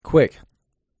Quick,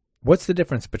 what's the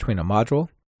difference between a module,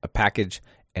 a package,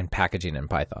 and packaging in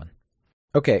Python?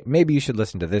 Okay, maybe you should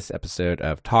listen to this episode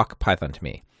of Talk Python to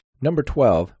Me, number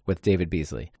 12 with David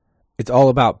Beasley. It's all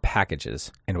about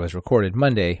packages and was recorded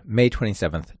Monday, May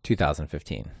 27th,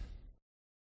 2015.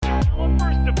 I'm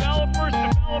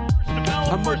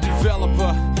a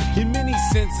developer in many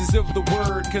senses of the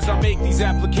word, cause I make these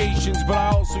applications, but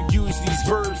I also use these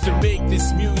verbs to make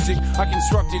this music. I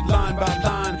construct it line by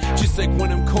line, just like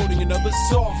when I'm coding another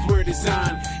software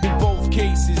design. In both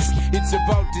cases, it's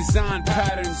about design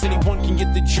patterns. Anyone can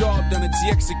get the job done, it's the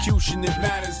execution that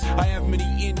matters. I have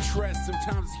many interests,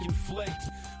 sometimes conflict.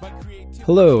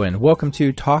 Hello and welcome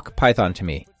to Talk Python to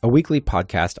Me, a weekly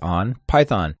podcast on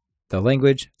Python, the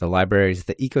language, the libraries,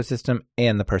 the ecosystem,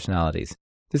 and the personalities.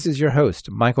 This is your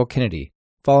host, Michael Kennedy.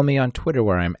 Follow me on Twitter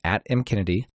where I'm at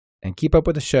mkennedy, and keep up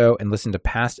with the show and listen to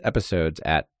past episodes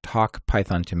at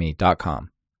talkpythontome.com.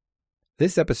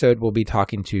 This episode we'll be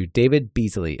talking to David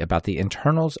Beasley about the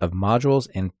internals of modules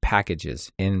and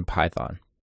packages in Python.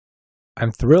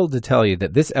 I'm thrilled to tell you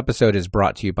that this episode is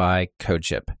brought to you by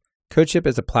CodeShip. CodeShip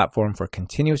is a platform for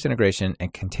continuous integration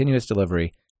and continuous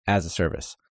delivery as a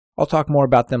service. I'll talk more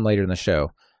about them later in the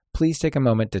show. Please take a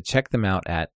moment to check them out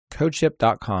at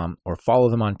codeship.com or follow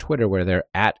them on Twitter where they're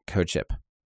at CodeShip.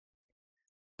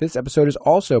 This episode is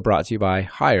also brought to you by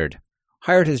Hired.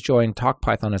 Hired has joined Talk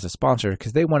Python as a sponsor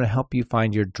because they want to help you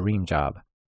find your dream job.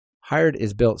 Hired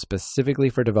is built specifically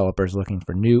for developers looking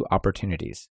for new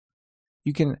opportunities.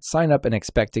 You can sign up and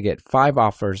expect to get 5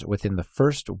 offers within the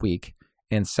first week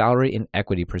and salary and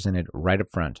equity presented right up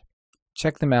front.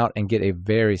 Check them out and get a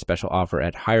very special offer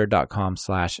at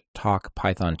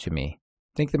hired.com/talkpythontome.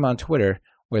 Think them on Twitter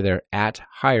where they're at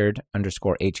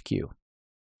hired_HQ.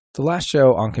 The last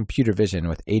show on computer vision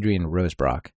with Adrian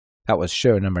Rosebrock, that was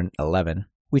show number 11,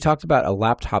 we talked about a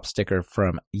laptop sticker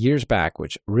from years back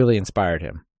which really inspired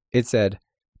him. It said,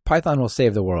 "Python will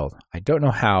save the world. I don't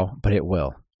know how, but it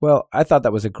will." Well, I thought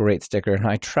that was a great sticker and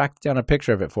I tracked down a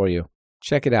picture of it for you.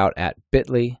 Check it out at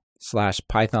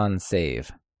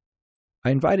bit.ly/pythonsave. I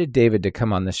invited David to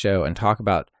come on the show and talk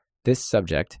about this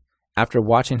subject after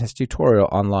watching his tutorial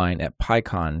online at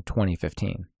PyCon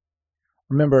 2015.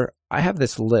 Remember, I have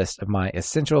this list of my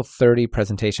essential 30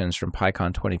 presentations from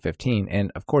PyCon 2015,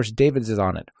 and of course David's is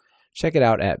on it. Check it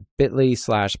out at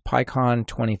bit.ly/PyCon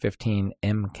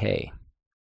 2015MK.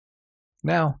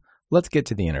 Now, let's get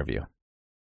to the interview.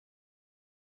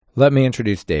 Let me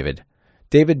introduce David.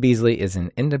 David Beasley is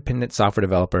an independent software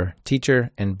developer,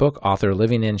 teacher, and book author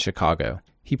living in Chicago.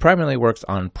 He primarily works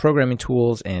on programming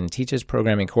tools and teaches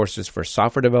programming courses for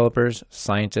software developers,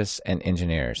 scientists, and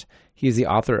engineers. He is the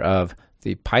author of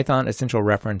the Python Essential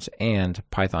Reference and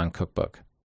Python Cookbook.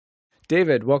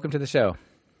 David, welcome to the show.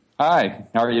 Hi,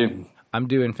 how are you? I'm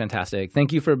doing fantastic.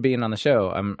 Thank you for being on the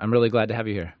show. I'm really glad to have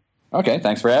you here. Okay,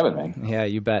 thanks for having me. Yeah,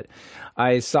 you bet.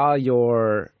 I saw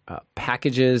your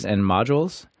packages and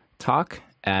modules talk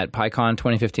at PyCon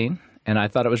 2015, and I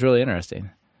thought it was really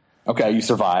interesting. Okay, you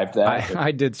survived that.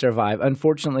 I did survive.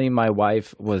 Unfortunately, my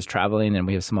wife was traveling, and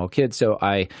we have small kids, so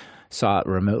I saw it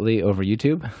remotely over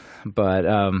YouTube, but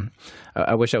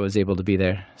I wish I was able to be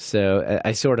there, so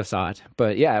I sort of saw it.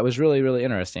 But yeah, it was really, really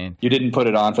interesting. You didn't put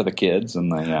it on for the kids?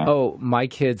 Oh, my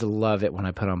kids love it when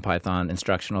I put on Python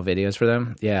instructional videos for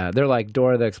them. Yeah, they're like,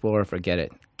 Dora the Explorer, forget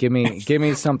it. Give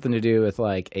me something to do with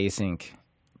like async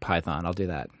Python. I'll do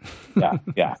that.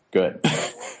 Yeah, good.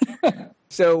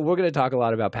 So we're going to talk a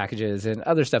lot about packages and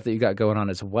other stuff that you got going on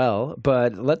as well.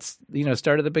 But let's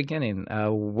start at the beginning.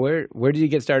 Where did you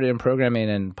get started in programming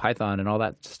and Python and all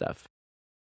that stuff?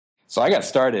 So I got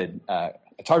started.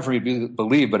 It's hard for me to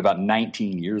believe, but about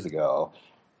 19 years ago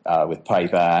with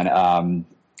Python. I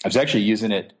was actually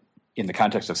using it in the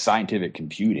context of scientific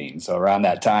computing. So around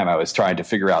that time, I was trying to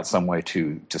figure out some way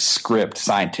to script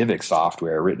scientific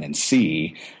software written in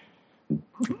C. And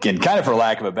kind of for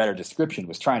lack of a better description,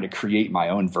 was trying to create my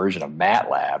own version of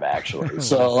MATLAB, actually.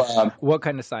 So, what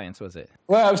kind of science was it?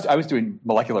 Well, I was doing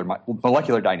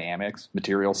molecular dynamics,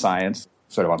 material science,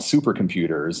 sort of on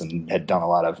supercomputers, and had done a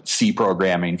lot of C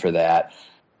programming for that.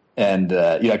 And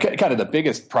kind of the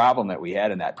biggest problem that we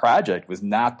had in that project was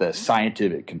not the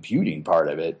scientific computing part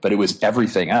of it, but it was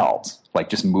everything else, like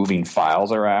just moving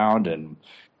files around and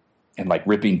like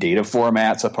ripping data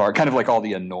formats apart, kind of like all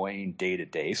the annoying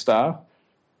day-to-day stuff.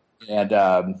 And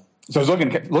so I was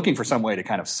looking for some way to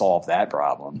kind of solve that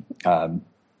problem.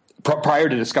 Prior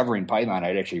to discovering Python,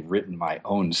 I'd actually written my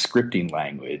own scripting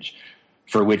language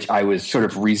for which I was sort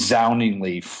of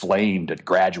resoundingly flamed at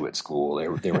graduate school.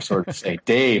 They were sort of saying,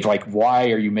 Dave, like,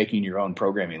 why are you making your own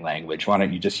programming language? Why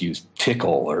don't you just use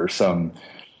Tickle or some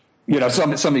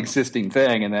some existing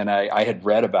thing. And then I had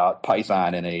read about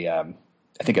Python in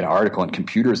I think an article in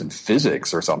Computers and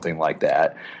Physics or something like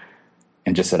that,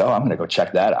 and just said, I'm going to go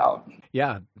check that out.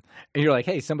 Yeah. And you're like,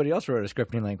 hey, somebody else wrote a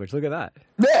scripting language. Look at that.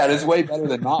 Yeah, it is way better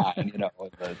than mine.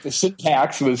 The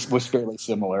syntax was fairly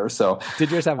similar. So did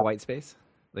yours have white space?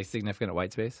 Like significant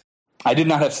white space? I did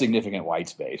not have significant white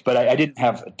space, but I didn't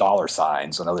have dollar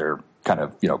signs and other kind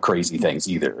of, crazy things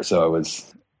either. So it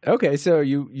was... Okay, so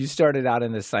you started out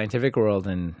in the scientific world,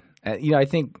 and I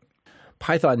think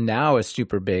Python now is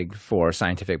super big for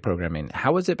scientific programming.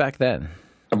 How was it back then?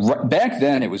 Back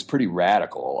then, it was pretty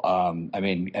radical. I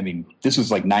mean, this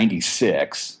was like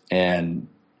 96, and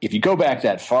if you go back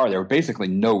that far, there were basically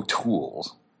no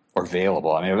tools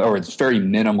available. I mean, or it's very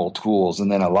minimal tools, and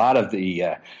then a lot of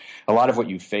what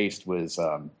you faced was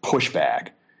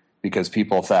pushback because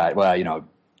people thought, well,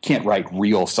 can't write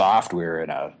real software in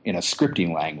a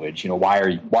scripting language. Why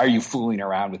are you fooling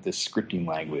around with this scripting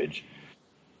language?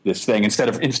 This thing instead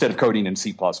of coding in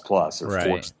C++ or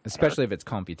right, especially if it's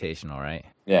computational, right?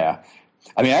 Yeah,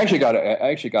 I mean, I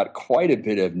actually got quite a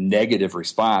bit of negative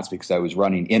response because I was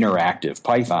running interactive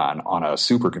Python on a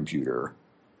supercomputer,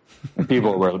 and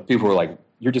people were like,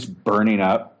 "You're just burning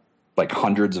up like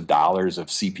hundreds of dollars of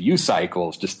CPU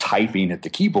cycles just typing at the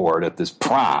keyboard at this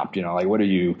prompt. Like what are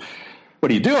you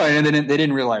doing?" And then they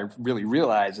didn't really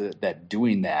realize that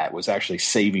doing that was actually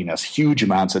saving us huge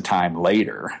amounts of time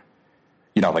later.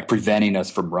 Like preventing us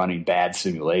from running bad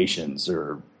simulations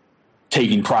or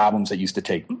taking problems that used to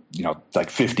take,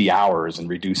 like 50 hours and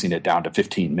reducing it down to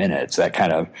 15 minutes, that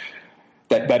kind of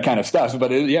stuff.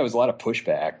 But it was a lot of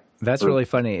pushback. That's really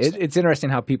funny. It's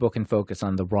interesting how people can focus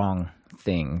on the wrong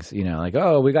things, like,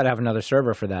 oh, we got to have another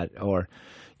server for that. Or,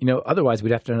 otherwise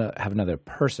we'd have to have another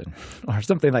person or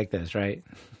something like this, right?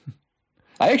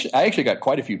 I actually got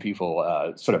quite a few people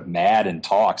sort of mad in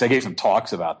talks. I gave some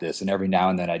talks about this, and every now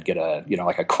and then I'd get a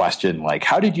question like,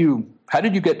 how did you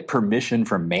get permission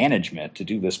from management to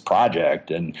do this project?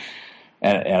 And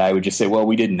I would just say, well,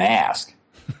 we didn't ask.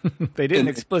 They didn't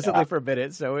explicitly forbid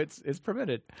it, so it's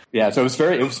permitted. Yeah, so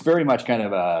it was very much kind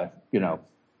of a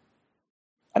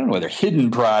I don't know whether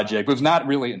hidden project, but it was not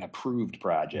really an approved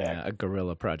project. Yeah, a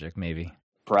guerrilla project maybe.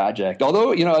 Project.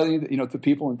 Although, the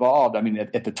people involved, I mean,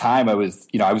 at the time I was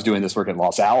doing this work at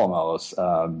Los Alamos.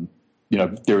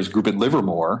 There was a group at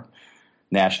Livermore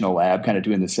National Lab kind of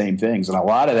doing the same things. And a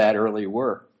lot of that early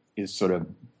work is sort of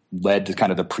led to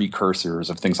kind of the precursors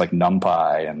of things like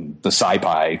NumPy and the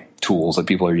SciPy tools that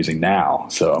people are using now.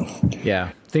 So,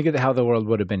 yeah, think of how the world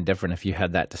would have been different if you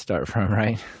had that to start from,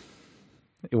 right?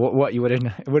 What you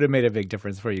it would have made a big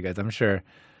difference for you guys, I'm sure.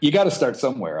 You got to start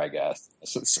somewhere, I guess.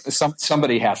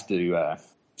 Somebody has to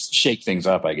shake things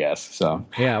up, I guess. So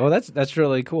yeah, well, that's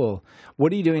really cool.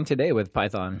 What are you doing today with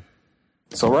Python?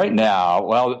 So right now,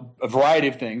 well, a variety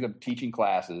of things. I'm teaching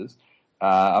classes.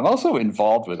 I'm also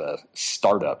involved with a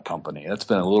startup company. That's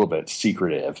been a little bit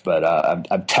secretive, but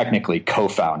I'm technically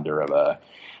co-founder of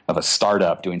a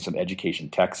startup doing some education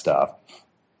tech stuff.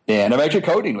 And I'm actually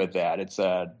coding with that. It's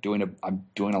I'm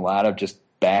doing a lot of just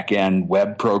back-end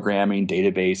web programming,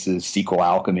 databases, SQL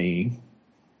Alchemy,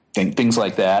 things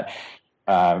like that.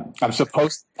 I'm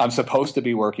supposed to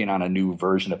be working on a new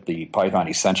version of the Python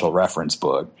Essential Reference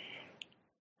book.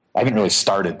 I haven't really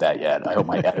started that yet. I hope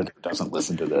my editor doesn't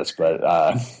listen to this, but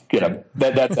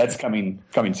that's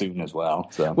coming soon as well.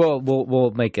 So well,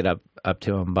 we'll make it up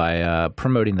to him by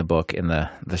promoting the book in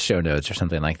the show notes or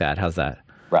something like that. How's that?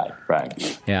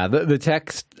 Right. Yeah, the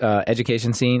tech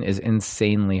education scene is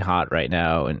insanely hot right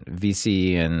now, and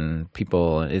VC and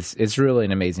people. It's really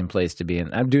an amazing place to be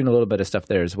in. I'm doing a little bit of stuff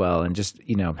there as well, and just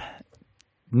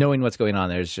knowing what's going on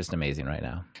there is just amazing right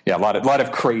now. Yeah, a lot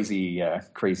of crazy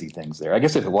things there. I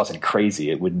guess if it wasn't crazy,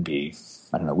 it wouldn't be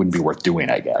worth doing,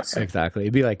 I guess. Exactly.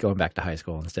 It'd be like going back to high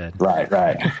school instead. Right.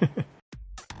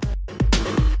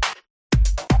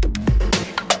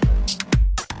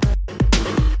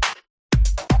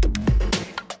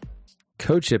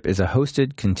 CodeShip is a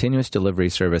hosted, continuous delivery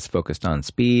service focused on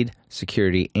speed,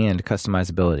 security, and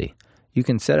customizability. You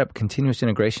can set up continuous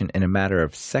integration in a matter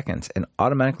of seconds and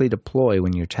automatically deploy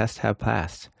when your tests have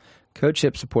passed.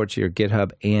 CodeShip supports your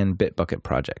GitHub and Bitbucket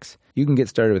projects. You can get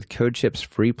started with CodeShip's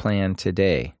free plan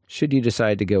today. Should you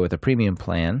decide to go with a premium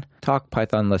plan, Talk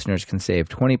Python listeners can save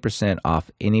 20% off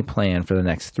any plan for the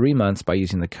next 3 months by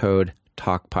using the code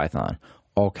TALKPython,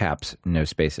 all caps, no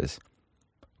spaces.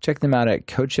 Check them out at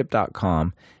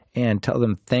codeship.com and tell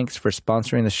them thanks for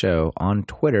sponsoring the show on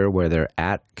Twitter, where they're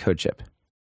at CodeShip.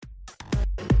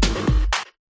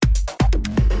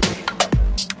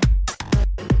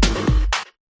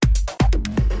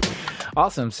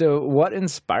 Awesome. So what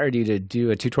inspired you to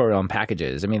do a tutorial on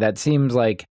packages? I mean, that seems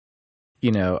like,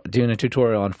 doing a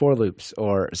tutorial on for loops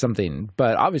or something.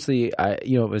 But obviously,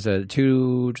 it was a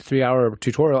 2 to 3 hour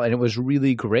tutorial, and it was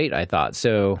really great, I thought.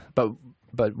 So,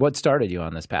 but what started you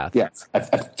on this path? Yes, a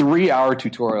 3-hour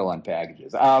tutorial on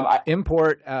packages.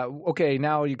 Import. Okay,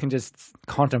 now you can just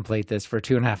contemplate this for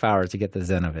 2.5 hours to get the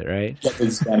zen of it, right? Get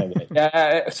the zen of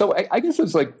it. So I guess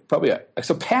it's like probably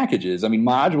so packages. I mean,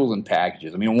 modules and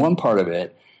packages. I mean, one part of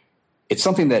it, it's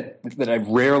something that I've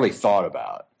rarely thought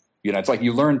about. It's like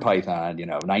you learned Python,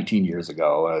 19 years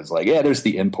ago. And it's like, there's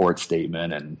the import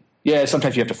statement, and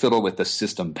sometimes you have to fiddle with the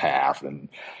system path and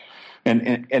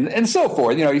so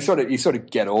forth. You sort of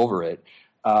get over it.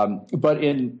 But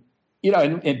in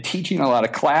teaching a lot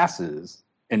of classes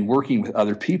and working with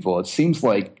other people, it seems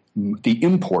like the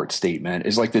import statement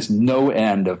is like this no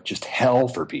end of just hell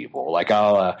for people. Like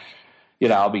I'll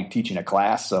be teaching a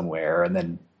class somewhere, and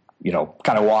then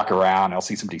kind of walk around and I'll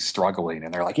see somebody struggling,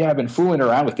 and they're like, I've been fooling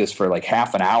around with this for like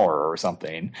half an hour or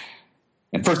something.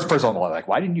 And first of all, I'm like,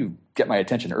 why didn't you get my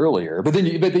attention earlier? But then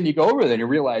you go over there and you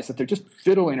realize that they're just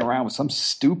fiddling around with some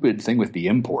stupid thing with the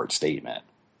import statement.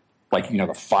 Like,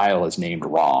 the file is named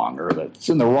wrong, or that it's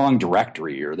in the wrong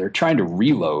directory, or they're trying to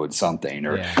reload something.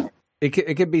 Or it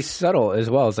could be subtle as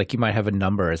well. As like you might have a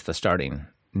number as the starting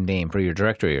name for your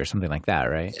directory or something like that,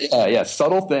 right? Yeah,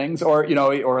 subtle things, or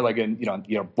like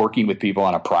working with people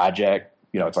on a project.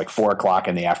 It's like 4:00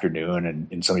 in the afternoon,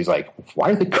 and somebody's like,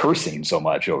 "Why are they cursing so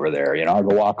much over there?" I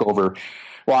go walk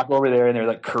over there, and they're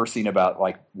like cursing about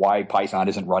like why Python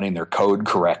isn't running their code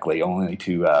correctly, only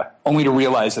to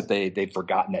realize that they've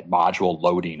forgotten that module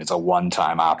loading is a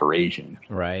one-time operation.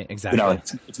 Right.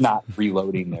 Exactly. It's not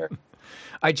reloading there.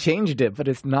 I changed it, but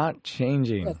it's not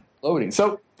changing. Loading.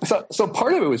 So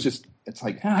part of it was just, it's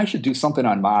like, I should do something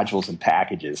on modules and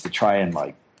packages to try and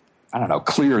like, I don't know,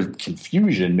 clear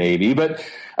confusion maybe. But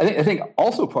I think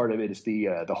also part of it is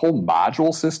the whole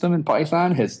module system in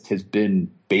Python has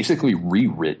been basically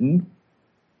rewritten.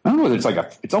 I don't know whether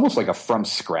it's almost like a from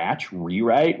scratch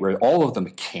rewrite where all of the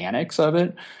mechanics of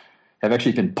it have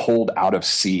actually been pulled out of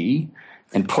C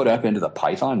and put up into the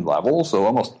Python level. So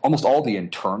almost all the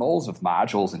internals of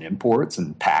modules and imports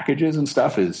and packages and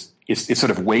stuff is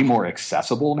sort of way more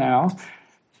accessible now.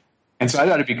 And so I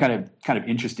thought it'd be kind of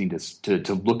interesting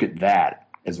to look at that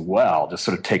as well, just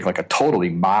sort of take like a totally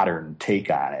modern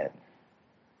take on it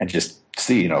and just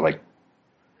see, like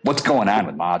what's going on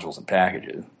with modules and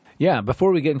packages. Yeah,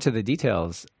 before we get into the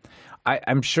details,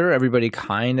 I'm sure everybody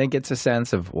kind of gets a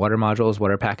sense of what are modules,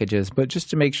 what are packages, but just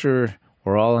to make sure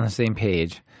we're all on the same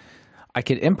page, I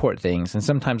could import things, and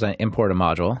sometimes I import a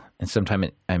module, and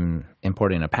sometimes I'm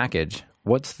importing a package.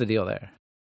 What's the deal there?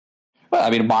 Well,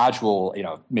 I mean, a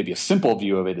module, maybe a simple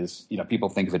view of it is, people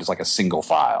think of it as like a single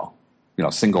file,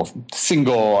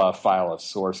 single file of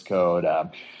source code.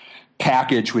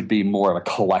 Package would be more of a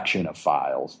collection of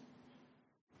files,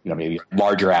 maybe a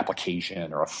larger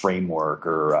application or a framework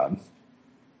or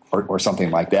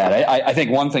something like that. I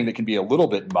think one thing that can be a little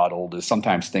bit muddled is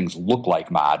sometimes things look like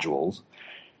modules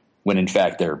when in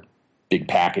fact they're big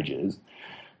packages.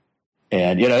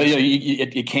 And,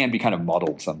 it can be kind of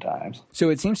muddled sometimes. So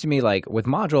it seems to me like with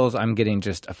modules, I'm getting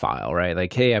just a file, right?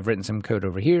 Like, hey, I've written some code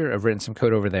over here. I've written some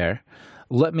code over there.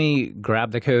 Let me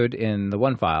grab the code in the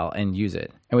one file and use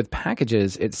it. And with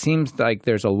packages, it seems like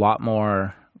there's a lot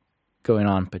more going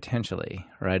on potentially,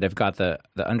 right? I've got the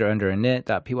under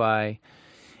init.py,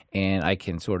 and I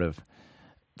can sort of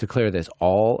declare this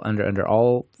all under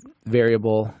all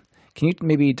variable. Can you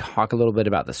maybe talk a little bit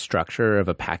about the structure of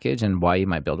a package and why you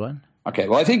might build one? Okay,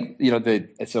 well, I think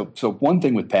so one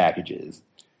thing with packages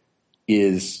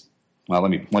is, well, let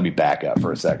me back up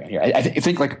for a second here. I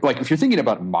think like if you're thinking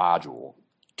about module,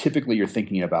 typically you're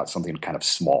thinking about something kind of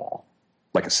small,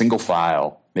 like a single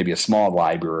file, maybe a small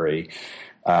library.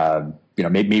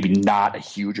 Maybe not a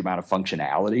huge amount of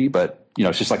functionality, but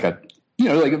it's just like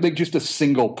like just a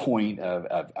single point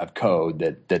of code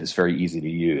that is very easy to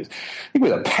use. I think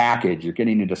with a package, you're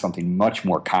getting into something much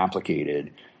more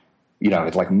complicated.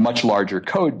 It's like much larger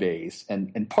code base,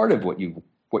 and part of what you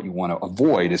want to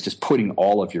avoid is just putting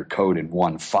all of your code in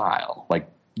one file. Like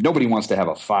nobody wants to have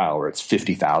a file where it's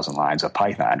 50,000 lines of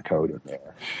Python code in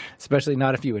there. Especially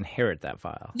not if you inherit that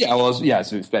file. Yeah, well, yeah,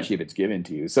 so especially if it's given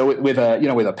to you. So with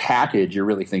a package, you're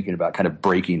really thinking about kind of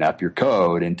breaking up your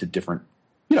code into different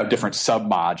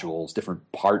submodules,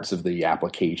 different parts of the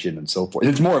application, and so forth.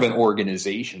 It's more of an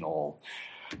organizational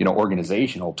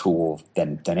tool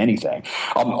than anything.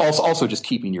 Also just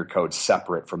keeping your code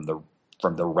separate from the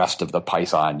from the rest of the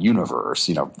Python universe,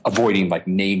 avoiding like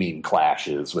naming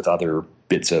clashes with other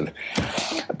bits of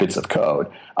code.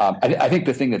 I think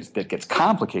the thing that gets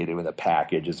complicated with a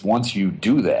package is once you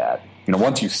do that,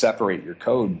 once you separate your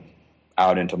code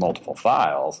out into multiple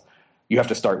files, you have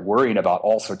to start worrying about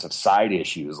all sorts of side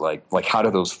issues, like how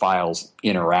do those files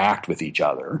interact with each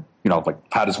other? Like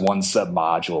how does one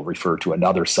submodule refer to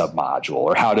another submodule,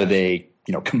 or how do they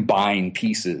combine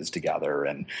pieces together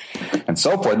and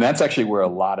so forth. And that's actually where a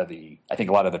lot of the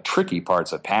tricky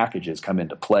parts of packages come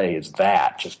into play, is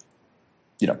that just,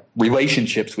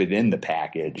 relationships within the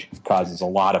package causes a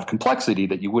lot of complexity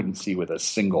that you wouldn't see with a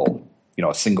single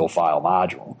file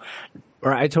module.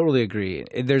 I totally agree.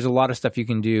 There's a lot of stuff you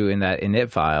can do in that init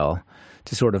file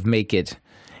to sort of make it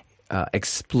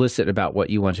explicit about what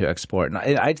you want to export. And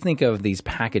I think of these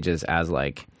packages as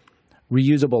like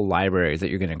reusable libraries that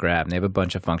you're going to grab, and they have a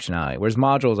bunch of functionality. Whereas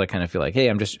modules, I kind of feel like, hey,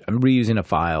 I'm reusing a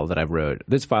file that I wrote.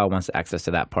 This file wants access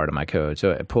to that part of my code,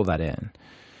 so I pull that in.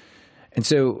 And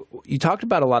so you talked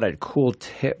about a lot of cool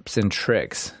tips and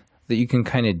tricks that you can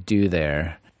kind of do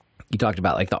there. You talked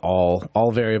about like the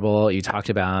all variable. You talked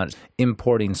about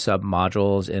importing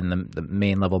submodules in the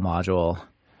main level module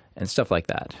and stuff like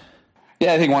that.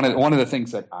 Yeah, I think one of the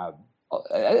things that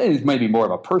it might be more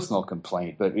of a personal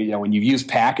complaint, but when you use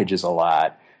packages a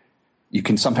lot, you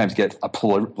can sometimes get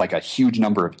a huge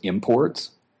number of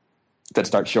imports that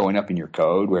start showing up in your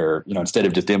code, where instead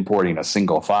of just importing a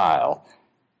single file,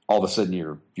 all of a sudden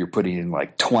you're putting in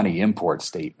like 20 import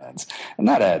statements. I'm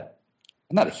not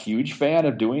a huge fan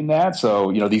of doing that.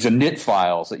 So these init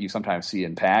files that you sometimes see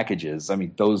in packages, I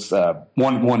mean, those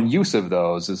one use of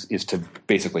those is to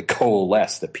basically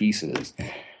coalesce the pieces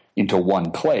into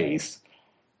one place.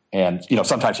 And,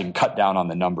 sometimes you can cut down on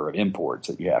the number of imports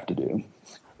that you have to do.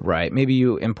 Right. Maybe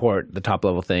you import the top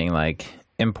level thing, like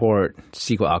import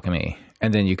SQL Alchemy,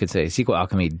 and then you could say SQL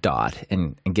Alchemy dot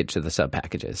and get to the sub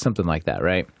packages, something like that,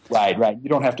 right? Right. You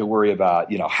don't have to worry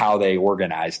about, how they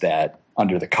organize that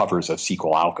under the covers of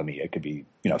SQL Alchemy. It could be,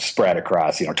 spread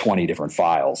across, 20 different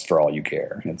files for all you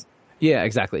care. Yeah,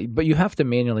 exactly. But you have to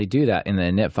manually do that in the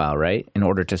init file, right? In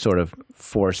order to sort of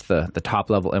force the top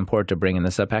level import to bring in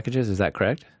the sub packages. Is that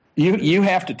correct? You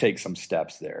have to take some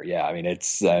steps there. Yeah, I mean,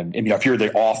 it's if you're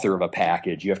the author of a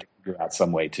package, you have to figure out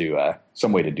some way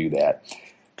to do that.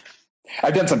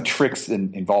 I've done some tricks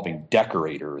involving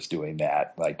decorators doing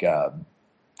that. Like,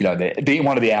 being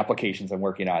one of the applications I'm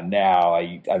working on now,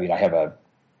 I have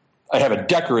a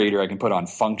decorator I can put on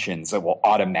functions that will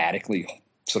automatically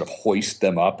sort of hoist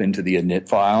them up into the init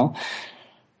file.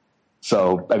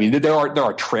 So, I mean, there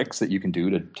are tricks that you can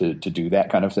do to do that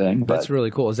kind of thing. That's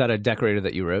really cool. Is that a decorator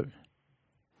that you wrote?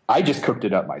 I just cooked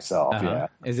it up myself. Yeah.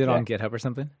 Is it on GitHub or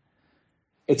something?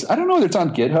 I don't know if it's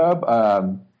on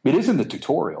GitHub. It is in the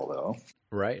tutorial though.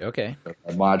 Right. Okay.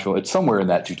 A module. It's somewhere in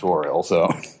that tutorial.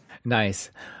 So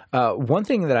nice. One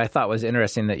thing that I thought was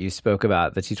interesting that you spoke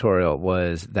about the tutorial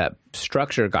was that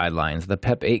structure guidelines, the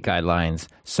PEP 8 guidelines,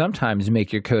 sometimes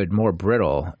make your code more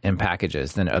brittle in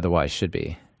packages than it otherwise should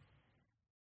be.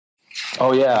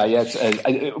 Oh, yeah.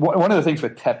 One of the things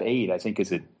with PEP 8, I think,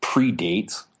 is it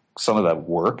predates some of the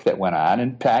work that went on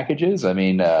in packages. I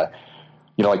mean,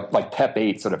 like PEP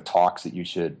 8 sort of talks that you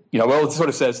should, it sort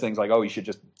of says things like, oh, you should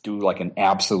just do like an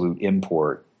absolute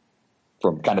import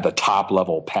from kind of the top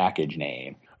level package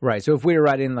name. Right. So if we were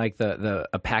writing like a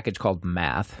package called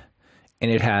math, and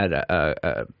it had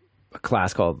a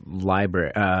class called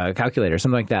library calculator,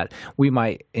 something like that, we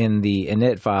might in the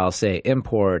init file say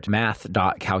import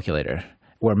math.calculator,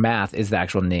 where math is the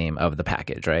actual name of the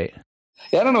package, right?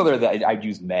 Yeah, I don't know that I'd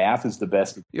use math as the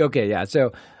best. Okay, yeah.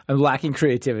 So I'm lacking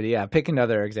creativity. Yeah, pick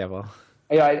another example.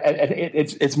 Yeah,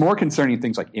 it's more concerning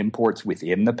things like imports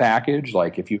within the package.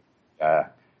 Like if you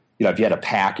if you had a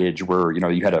package where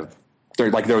you had there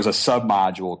was a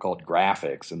submodule called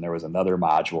graphics and there was another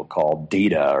module called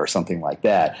data or something like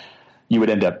that, you would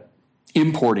end up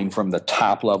importing from the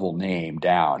top level name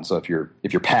down. So if your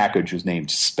package was named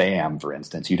spam, for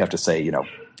instance, you'd have to say,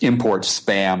 import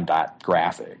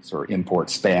spam.graphics or import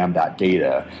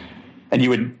spam.data. And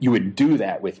you would do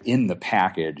that within the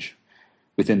package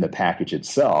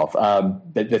itself.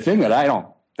 The thing that I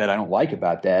don't like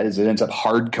about that is it ends up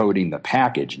hard coding the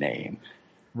package name.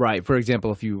 Right. For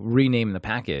example, if you rename the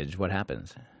package, what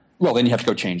happens? Well, then you have to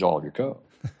go change all of your code.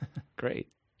 Great.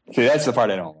 See, that's the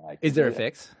part I don't like. Is there a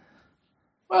fix?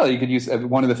 Well, you could use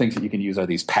one of the things that you can use are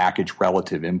these package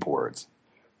relative imports.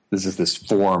 This is this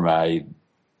form. I'm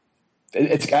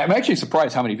actually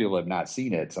surprised how many people have not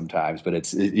seen it sometimes, but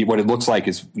what it looks like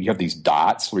is you have these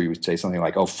dots where you would say something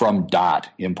like, oh, from dot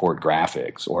import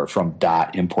graphics or from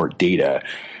dot import data.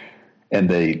 And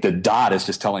the dot is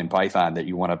just telling Python that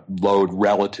you want to load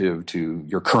relative to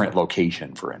your current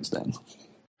location, for instance.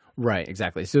 Right,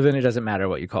 exactly. So then it doesn't matter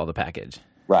what you call the package.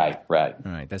 Right. All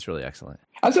right, that's really excellent.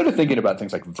 I'm sort of thinking about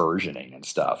things like versioning and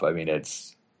stuff. I mean,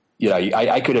 it's,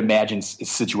 I could imagine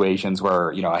situations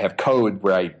where, I have code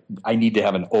where I need to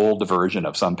have an old version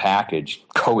of some package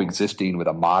coexisting with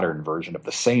a modern version of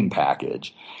the same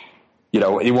package.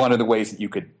 One of the ways that you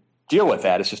could deal with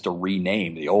that is just to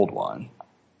rename the old one.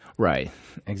 Right,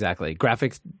 exactly.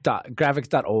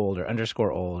 Graphics.old or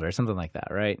 _old or something like that,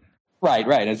 right?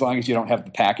 Right. As long as you don't have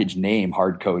the package name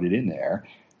hard-coded in there,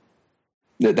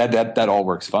 that all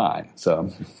works fine.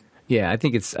 So, yeah, I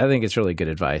think it's really good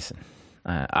advice.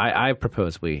 I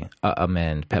propose we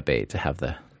amend PEP 8 to have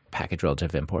the package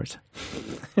relative imports.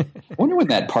 I wonder when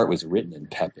that part was written in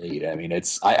PEP 8. I mean,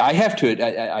 I have to.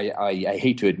 I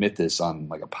hate to admit this on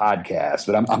like a podcast,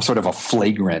 but I'm sort of a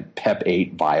flagrant PEP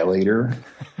 8 violator.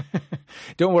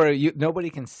 Don't worry, nobody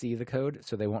can see the code,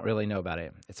 so they won't really know about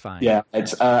it. It's fine. Yeah,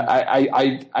 it's.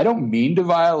 I don't mean to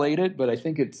violate it, but I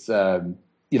think it's.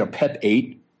 PEP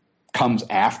 8 comes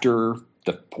after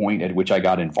the point at which I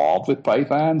got involved with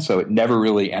Python, so it never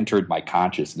really entered my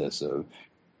consciousness of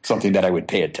something that I would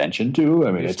pay attention to.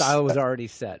 I mean, your style was already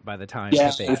set by the time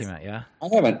PEP 8 came out. Yeah,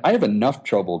 I have enough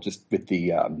trouble just with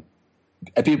the.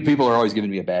 People are always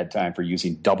giving me a bad time for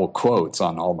using double quotes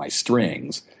on all my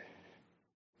strings.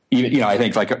 Even, I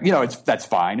think that's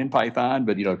fine in Python,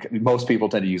 but most people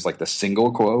tend to use like the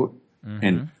single quote,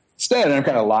 and instead I'm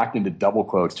kind of locked into double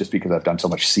quotes just because I've done so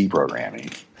much C programming.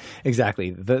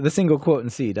 Exactly, the single quote in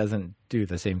C doesn't do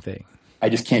the same thing. I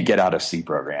just can't get out of C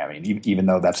programming, even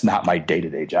though that's not my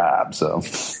day-to-day job. So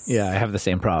yeah, I have the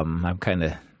same problem. I'm kind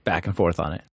of back and forth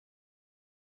on it.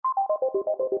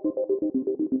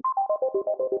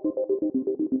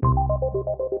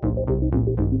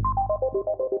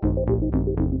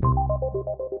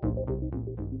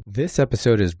 This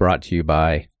episode is brought to you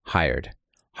by Hired.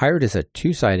 Hired is a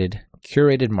two-sided,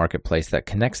 curated marketplace that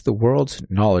connects the world's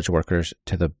knowledge workers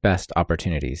to the best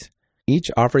opportunities.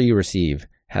 Each offer you receive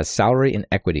has salary and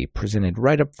equity presented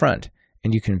right up front,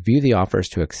 and you can view the offers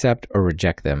to accept or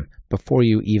reject them before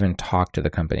you even talk to the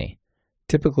company.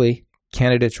 Typically,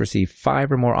 candidates receive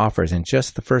 5 or more offers in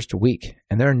just the first week,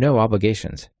 and there are no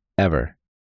obligations, ever.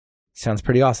 Sounds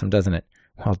pretty awesome, doesn't it?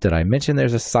 Well, did I mention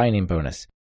there's a signing bonus?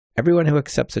 Everyone who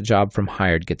accepts a job from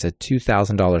Hired gets a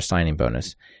 $2,000 signing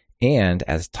bonus. And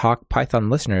as Talk Python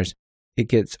listeners, it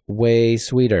gets way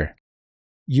sweeter.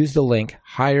 Use the link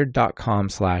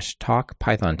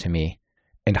hired.com/talkpythontome,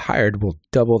 and Hired will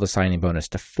double the signing bonus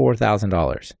to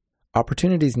 $4,000.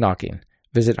 Opportunities knocking.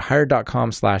 Visit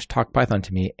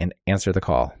hired.com/talkpythontome and answer the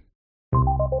call.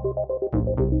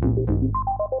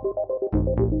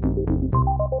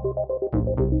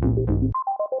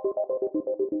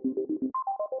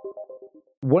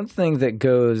 One thing that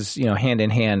goes, hand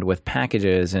in hand with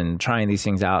packages and trying these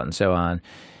things out and so on,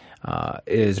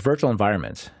 is virtual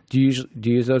environments. Do you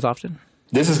use those often?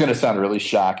 This is going to sound really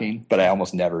shocking, but I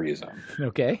almost never use them.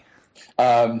 Okay.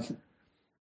 I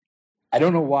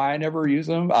don't know why I never use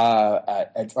them. I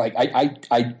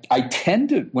tend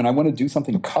to, when I want to do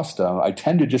something custom, I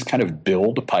tend to just kind of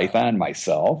build Python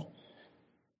myself,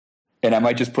 and I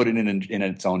might just put it in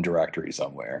its own directory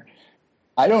somewhere.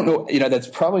 I don't know. That's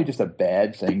probably just a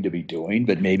bad thing to be doing,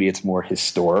 but maybe it's more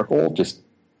historical. Just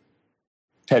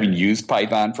having used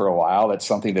Python for a while, that's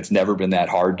something that's never been that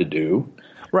hard to do.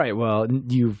 Right. Well,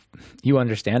 you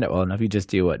understand it well enough. You just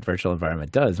do what virtual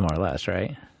environment does, more or less,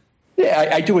 right? Yeah,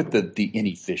 I do it the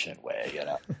inefficient way,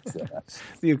 So,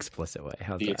 the explicit way.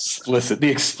 How's that? The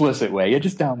explicit way. You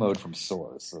just download from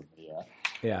source.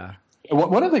 Yeah.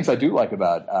 One of the things I do like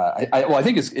about I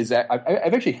think is that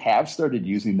I've actually have started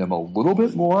using them a little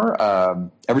bit more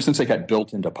ever since they got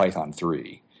built into Python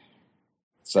 3.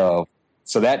 So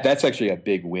that's actually a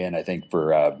big win, I think,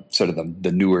 for sort of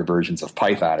the newer versions of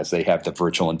Python, as they have the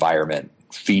virtual environment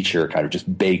feature kind of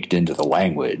just baked into the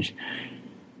language.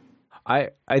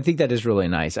 I think that is really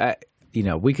nice.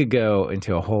 We could go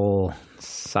into a whole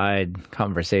side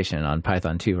conversation on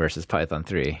Python 2 versus Python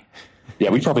 3. Yeah,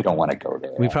 we probably don't want to go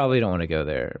there. We probably don't want to go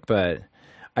there, but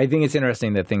I think it's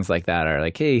interesting that things like that are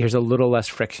like, hey, here's a little less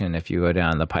friction if you go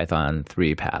down the Python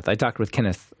 3 path. I talked with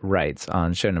Kenneth Wrights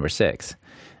on show number 6.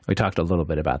 We talked a little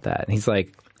bit about that. And he's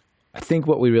like, I think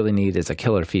what we really need is a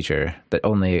killer feature that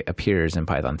only appears in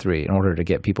Python 3 in order to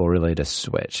get people really to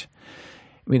switch.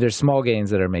 I mean, there's small gains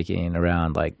that are making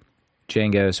around like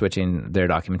Django switching their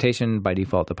documentation by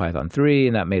default to Python 3,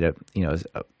 and that made a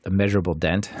measurable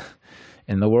dent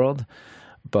in the world.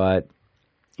 But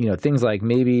things like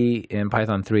maybe in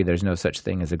Python 3 there's no such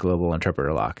thing as a global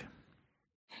interpreter lock.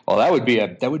 Well, that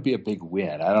would be a big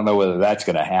win. I don't know whether that's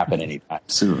going to happen anytime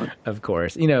soon. Of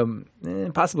course,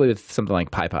 possibly with something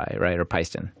like PyPy, right, or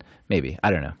Python, maybe.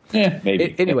 I don't know. Yeah,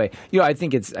 maybe. Anyway, I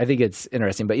think it's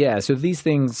interesting. But yeah, so these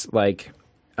things like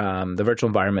the virtual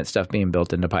environment stuff being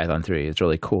built into Python 3 is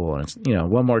really cool, and it's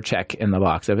one more check in the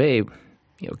box of hey,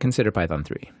 consider Python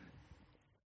 3.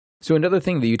 So another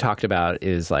thing that you talked about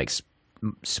is like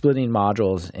splitting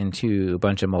modules into a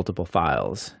bunch of multiple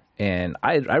files. And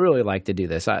I really like to do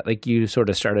this. Like you sort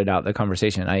of started out the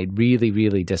conversation, I really,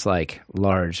 really dislike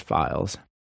large files,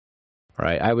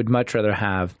 right? I would much rather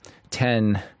have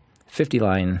 10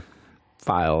 50-line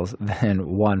files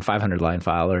than one 500-line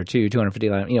file or two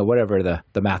 250-line, whatever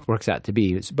the math works out to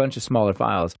be. It's a bunch of smaller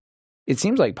files. It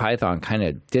seems like Python kind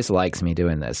of dislikes me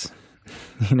doing this.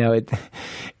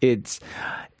 It's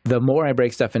the more I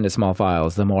break stuff into small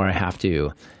files, the more I have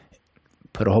to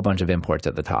put a whole bunch of imports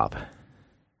at the top.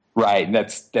 Right, and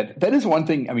that is one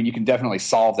thing. I mean, you can definitely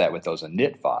solve that with those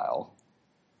init file.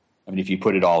 I mean, if you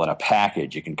put it all in a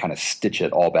package, you can kind of stitch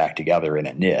it all back together in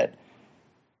init.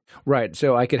 Right,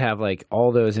 so I could have like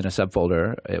all those in a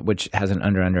subfolder, which has an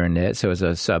under init, so it's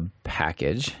a sub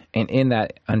package, and in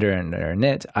that under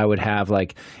init, I would have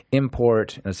like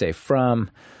import, let's say from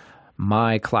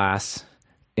my class,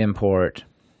 import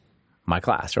my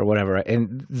class or whatever,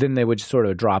 and then they would sort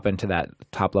of drop into that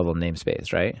top level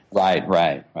namespace, right?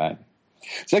 Right.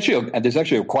 There's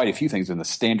actually quite a few things in the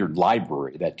standard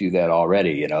library that do that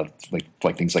already.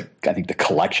 Like things like I think the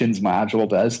collections module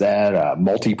does that.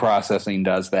 Multiprocessing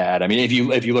does that. I mean, if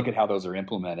you look at how those are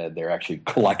implemented, they're actually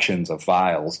collections of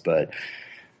files. But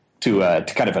to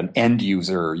kind of an end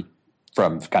user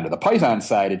from kind of the Python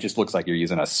side, it just looks like you're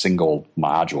using a single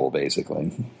module,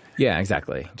 basically. Yeah,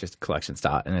 exactly. Just collections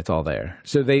dot, and it's all there.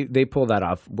 So they pull that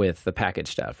off with the package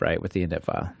stuff, right, with the init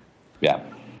file. Yeah.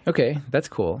 Okay, that's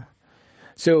cool.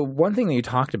 So one thing that you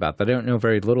talked about that I don't know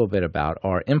very little bit about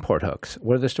are import hooks.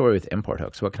 What are the story with import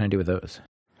hooks? What can I do with those?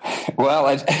 Well,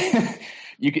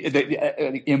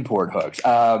 the import hooks.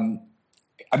 I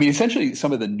mean, essentially,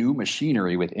 some of the new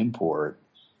machinery with import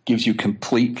gives you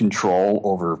complete control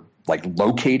over like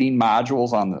locating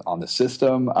modules on the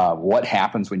system. What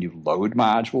happens when you load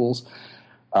modules?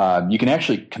 You can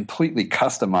actually completely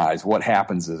customize what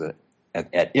happens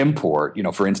at import.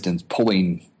 For instance,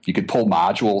 you could pull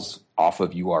modules off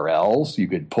of URLs. You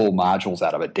could pull modules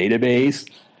out of a database.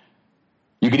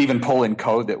 You could even pull in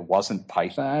code that wasn't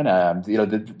Python. I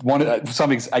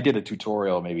did a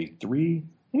tutorial maybe 2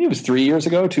 years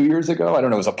ago. I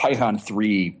don't know. It was a Python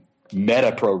 3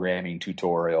 meta programming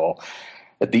tutorial.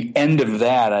 At the end of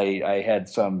that, I had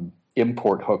some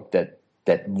import hook that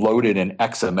loaded an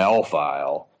XML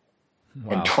file.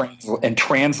 Wow. and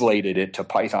translated it to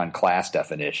Python class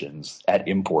definitions at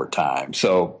import time.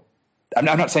 So I'm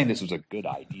not saying this was a good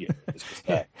idea.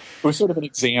 It was sort of an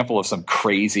example of some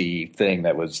crazy thing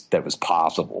that was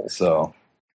possible. So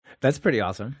that's pretty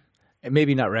awesome.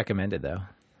 Maybe not recommended, though.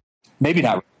 Maybe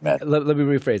not recommended. Let me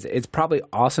rephrase it. It's probably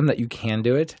awesome that you can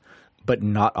do it, but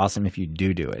not awesome if you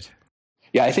do it.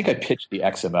 Yeah, I think I pitched the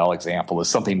XML example as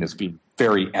something that's been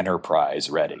very enterprise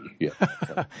ready. Yeah.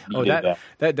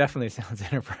 That definitely sounds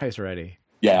enterprise ready.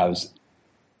 Yeah.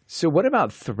 So what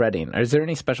about threading? Is there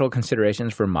any special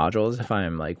considerations for modules if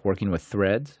I'm like working with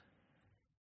threads?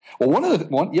 Well, one of the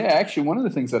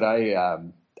things that I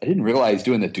didn't realize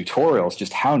doing the tutorial is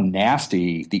just how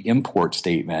nasty the import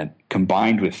statement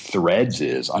combined with threads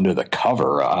is under the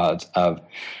cover under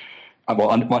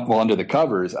the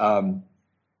covers.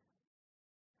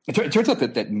 It turns out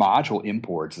that module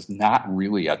imports is not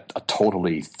really a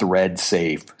totally thread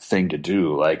safe thing to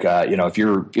do. Like if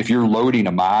you're loading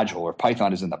a module or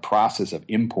Python is in the process of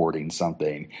importing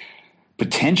something,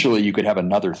 potentially you could have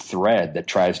another thread that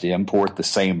tries to import the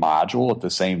same module at the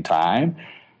same time.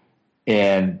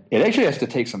 And it actually has to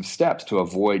take some steps to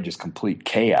avoid just complete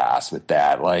chaos with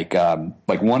that. Like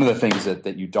one of the things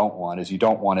that you don't want is you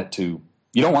don't want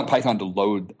Python to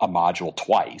load a module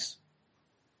twice.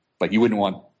 Like you wouldn't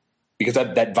want, because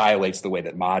that violates the way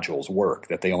that modules work,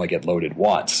 that they only get loaded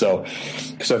once. So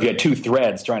if you had two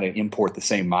threads trying to import the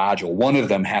same module, one of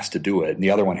them has to do it and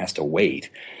the other one has to wait.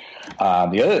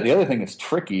 The other thing that's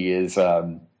tricky is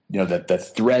that the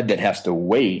thread that has to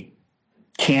wait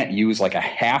can't use like a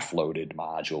half-loaded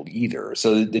module either.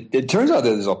 So it turns out that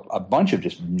there's a bunch of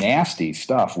just nasty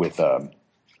stuff with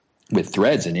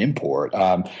threads and import.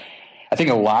 I think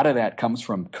a lot of that comes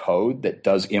from code that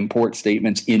does import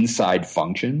statements inside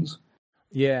functions.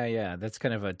 Yeah. That's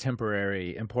kind of a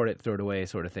temporary import it, throw it away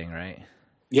sort of thing, right?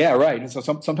 Yeah, right. And so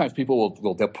sometimes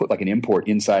people they'll put like an import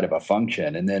inside of a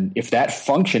function, and then if that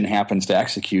function happens to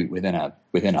execute within a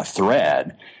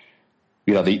thread,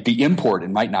 the import, it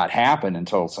might not happen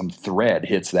until some thread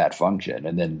hits that function,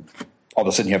 and then all of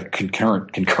a sudden you have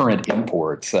concurrent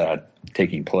imports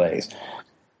taking place.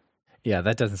 Yeah,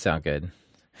 that doesn't sound good.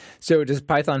 So does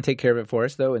Python take care of it for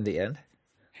us, though, in the end?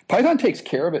 Python takes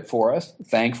care of it for us,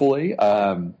 thankfully.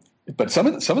 But some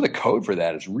of the code for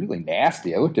that is really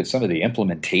nasty. I looked at some of the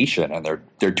implementation, and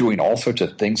they're doing all sorts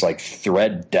of things like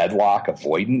thread deadlock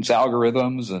avoidance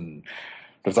algorithms, and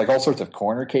there's like all sorts of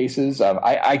corner cases.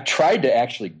 I tried to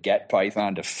actually get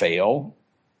Python to fail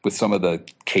with some of the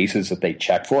cases that they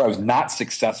checked for. I was not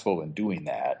successful in doing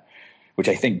that, which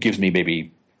I think gives me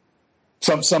maybe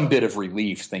some bit of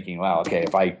relief, thinking, wow, okay,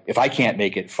 if I can't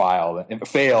make it fail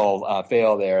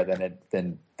there,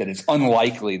 then it's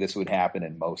unlikely this would happen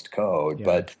in most code.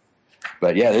 Yeah.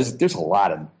 But yeah, there's a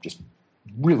lot of just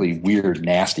really weird,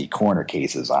 nasty corner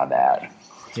cases on that.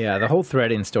 Yeah, the whole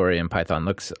threading story in Python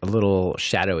looks a little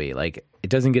shadowy. Like, it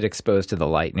doesn't get exposed to the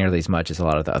light nearly as much as a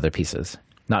lot of the other pieces.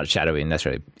 Not shadowy and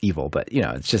necessarily evil, but,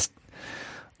 it's just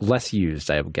less used,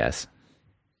 I would guess.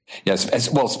 Yes,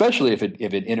 well, especially if it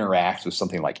interacts with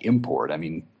something like import. I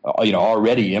mean,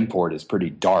 already import is pretty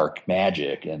dark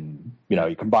magic, and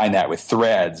you combine that with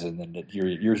threads, and then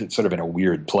you're sort of in a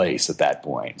weird place at that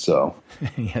point. So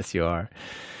yes, you are.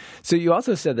 So you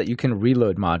also said that you can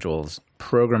reload modules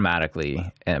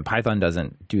programmatically, and Python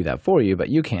doesn't do that for you, but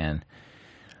you can.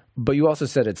 But you also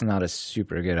said it's not a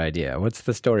super good idea. What's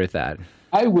the story with that?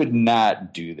 I would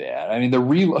not do that. I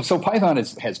mean, so Python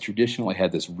has traditionally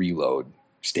had this reload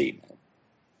statement.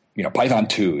 Python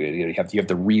 2, you have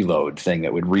the reload thing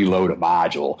that would reload a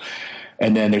module.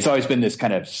 And then there's always been this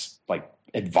kind of like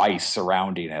advice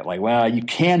surrounding it. Like, well, you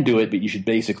can do it, but you should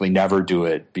basically never do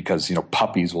it because,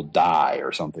 puppies will die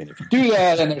or something if you do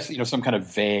that. And there's, some kind of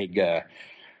vague,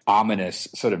 ominous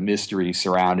sort of mystery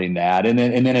surrounding that. And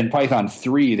then in Python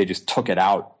 3, they just took it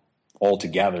out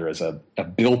altogether as a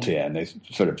built-in. They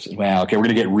sort of said, well, okay, we're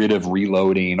going to get rid of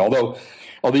reloading.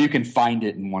 Although you can find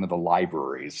it in one of the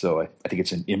libraries, so I think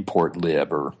it's an import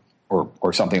lib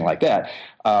or something like that.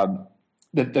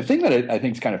 The thing that I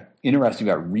think is kind of interesting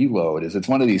about reload is it's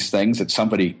one of these things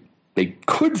that they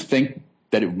could think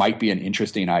that it might be an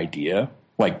interesting idea.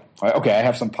 Like, okay, I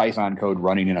have some Python code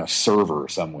running in a server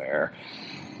somewhere,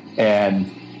 and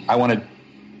I want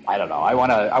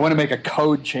to make a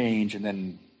code change and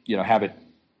then have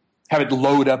it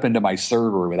load up into my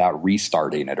server without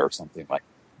restarting it or something like that.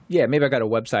 Yeah, maybe I got a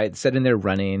website set in there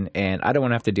running, and I don't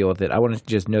want to have to deal with it. I want to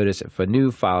just notice if a new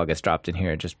file gets dropped in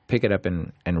here, just pick it up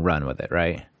and run with it,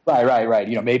 right? Right.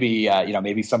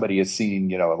 Maybe somebody has seen,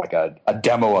 like a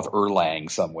demo of Erlang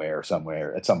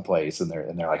somewhere at some place, and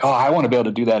they're like, oh, I want to be able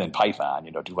to do that in Python.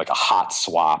 Do like a hot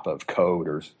swap of code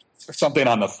or something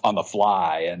on the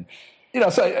fly, and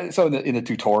so in the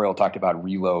tutorial talked about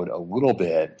reload a little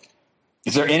bit.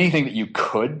 Is there anything that you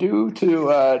could do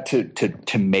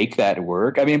to make that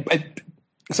work? I mean,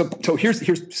 so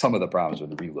here's some of the problems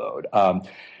with the reload.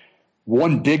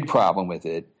 One big problem with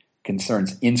it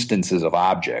concerns instances of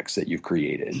objects that you've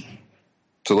created.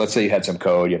 So let's say you had some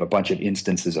code, you have a bunch of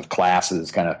instances of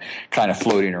classes kind of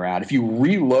floating around. If you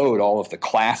reload all of the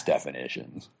class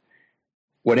definitions,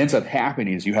 what ends up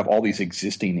happening is you have all these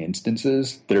existing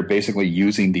instances that are basically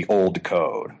using the old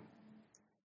code.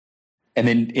 And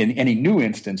then in any new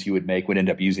instance you would make would end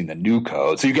up using the new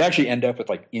code. So you can actually end up with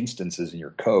like instances in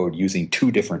your code using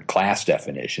two different class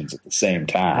definitions at the same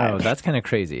time. Oh, that's kind of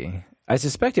crazy. I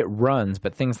suspect it runs,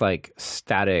 but things like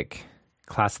static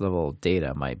class level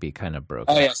data might be kind of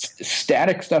broken. Oh, yes.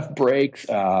 Static stuff breaks.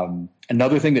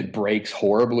 Another thing that breaks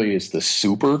horribly is the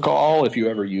super call. If you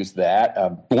ever use that,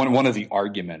 one of the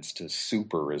arguments to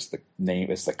super is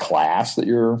the class that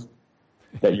you're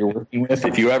working with.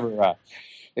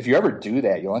 If you ever do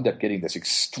that, you'll end up getting this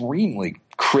extremely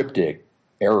cryptic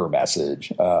error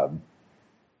message.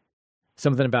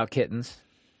 Something about kittens.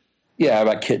 Yeah,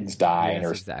 about kittens dying, yes,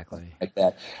 or exactly like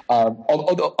that.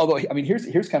 Although, I mean,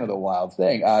 here's kind of the wild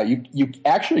thing. You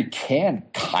actually can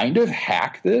kind of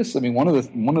hack this. I mean, one of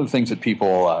the things that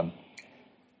people,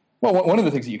 one of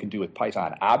the things that you can do with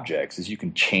Python objects is you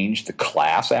can change the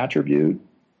class attribute.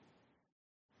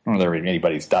 I don't know if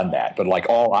anybody's done that, but like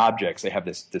all objects, they have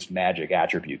this magic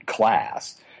attribute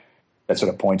class that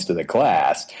sort of points to the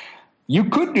class. You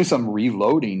could do some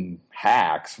reloading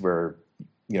hacks where,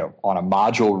 on a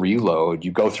module reload,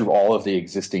 you go through all of the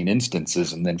existing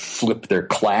instances and then flip their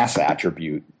class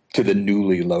attribute to the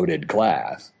newly loaded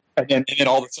class. And then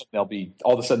all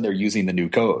of a sudden they're using the new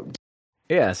code.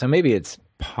 Yeah, so maybe it's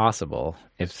possible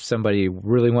if somebody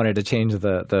really wanted to change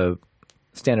the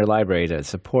standard library to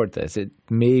support this, it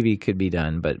maybe could be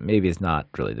done, but maybe it's not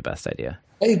really the best idea.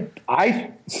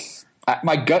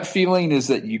 My gut feeling is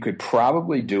that you could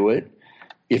probably do it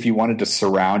if you wanted to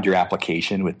surround your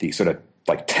application with the sort of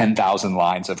like 10,000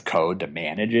 lines of code to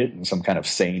manage it in some kind of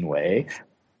sane way.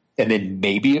 And then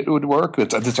maybe it would work.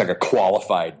 It's like a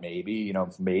qualified maybe,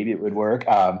 maybe it would work.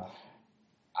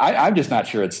 I'm just not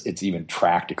sure it's even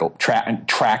tractable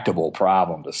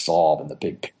problem to solve in the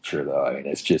big picture, though. I mean,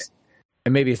 it's just...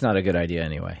 And maybe it's not a good idea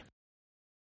anyway.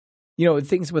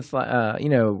 Things with,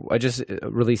 I just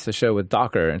released a show with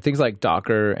Docker, and things like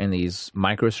Docker and these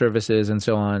microservices and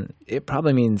so on, it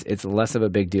probably means it's less of a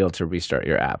big deal to restart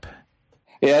your app.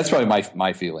 Yeah, that's probably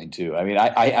my feeling too. I mean,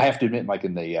 I have to admit, like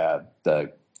in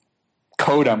the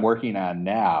code I'm working on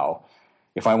now,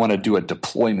 if I want to do a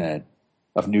deployment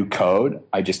of new code,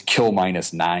 I just kill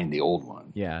 -9 the old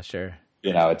one. Yeah, sure.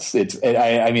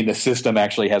 I mean, the system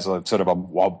actually has a sort of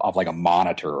a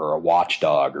monitor or a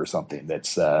watchdog or something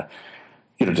that's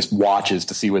just watches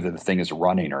to see whether the thing is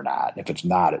running or not. If it's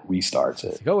not, it restarts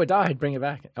it. It died. Bring it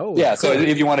back. Oh, yeah. So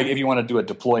if you want to do a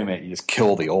deployment, you just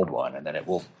kill the old one, and then it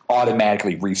will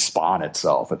automatically respawn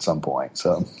itself at some point.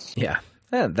 So yeah,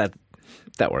 that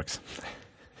works.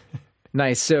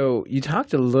 Nice. So you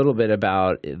talked a little bit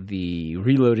about the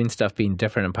reloading stuff being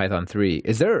different in Python 3.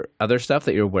 Is there other stuff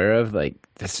that you're aware of, like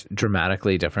that's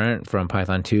dramatically different from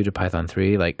Python 2 to Python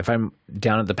 3? Like if I'm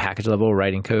down at the package level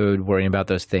writing code, worrying about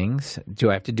those things, do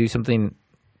I have to do something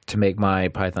to make my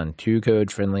Python 2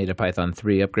 code friendly to Python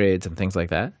 3 upgrades and things like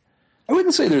that? I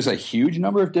wouldn't say there's a huge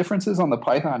number of differences on the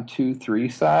Python 2.3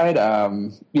 side.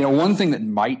 One thing that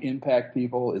might impact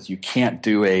people is you can't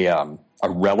do a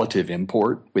relative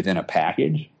import within a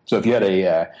package. So if you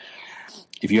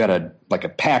had a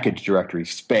package directory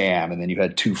spam, and then you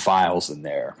had two files in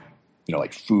there,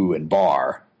 like foo and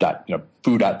bar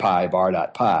foo.py,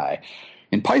 bar.py.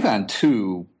 In Python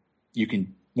 2, you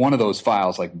can one of those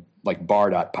files like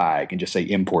bar.py can just say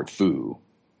import foo,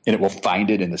 and it will find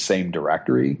it in the same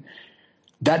directory.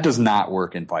 That does not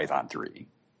work in Python 3.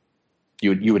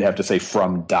 You would have to say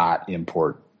from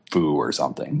 .import foo or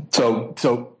something.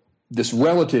 So this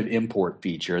relative import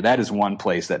feature, that is one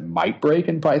place that might break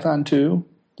in Python 2,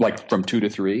 like from 2 to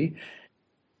 3.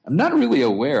 I'm not really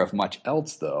aware of much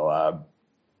else, though.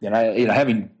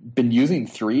 Having been using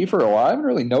 3 for a while, I haven't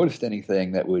really noticed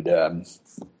anything that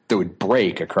would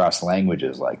break across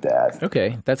languages like that.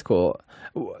 Okay, that's cool.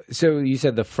 So you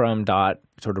said the from dot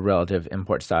sort of relative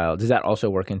import style. Does that also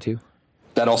work in 2?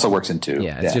 That also works in 2.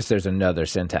 Yeah, it's just there's another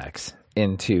syntax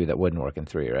in 2 that wouldn't work in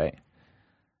 3, right?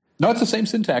 No, it's the same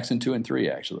syntax in 2 and 3,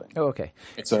 actually. Oh, okay.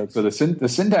 So the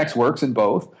syntax works in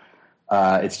both.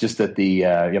 It's just that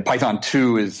the Python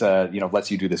 2 is lets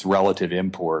you do this relative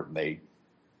import, and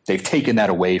they've taken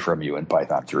that away from you in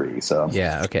Python 3. So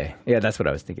yeah, okay, yeah, that's what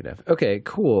I was thinking of. Okay,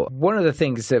 cool. One of the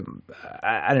things that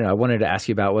I wanted to ask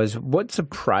you about was what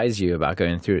surprised you about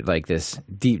going through like this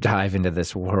deep dive into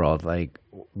this world. Like,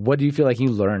 what do you feel like you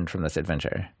learned from this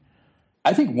adventure?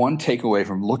 I think one takeaway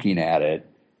from looking at it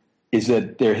is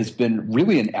that there has been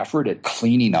really an effort at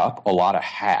cleaning up a lot of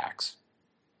hacks.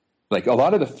 Like a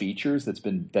lot of the features that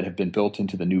have been built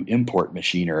into the new import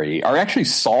machinery are actually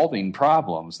solving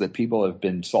problems that people have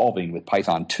been solving with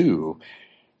Python 2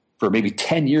 for maybe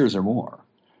 10 years or more.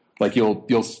 Like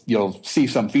you'll see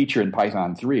some feature in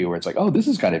Python 3 where it's like, oh, this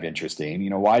is kind of interesting.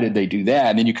 Why did they do that?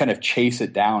 And then you kind of chase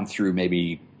it down through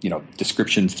maybe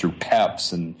descriptions through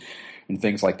PEPs and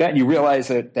things like that. And you realize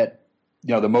that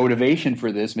the motivation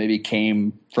for this maybe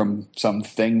came from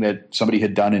something that somebody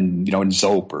had done in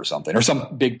Zope or something, or some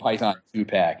big Python 2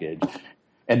 package,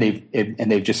 and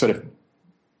they've just sort of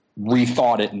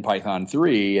rethought it in Python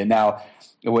 3. And now,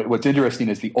 what's interesting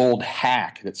is the old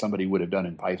hack that somebody would have done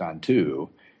in Python 2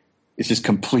 is just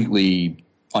completely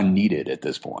unneeded at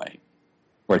this point,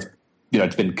 where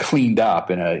it's been cleaned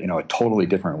up in a totally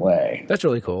different way. That's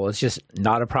really cool. It's just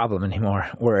not a problem anymore.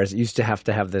 Whereas it used to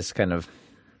have this kind of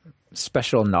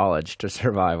special knowledge to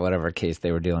survive whatever case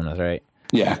they were dealing with, right?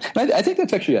 Yeah, I think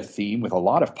that's actually a theme with a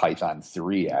lot of Python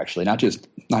 3, actually, not just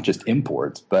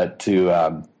imports, but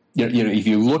to if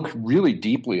you look really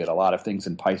deeply at a lot of things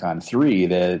in Python 3,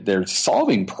 they're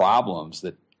solving problems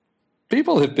that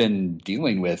people have been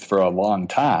dealing with for a long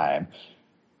time,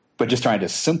 but just trying to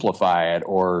simplify it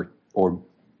or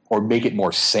make it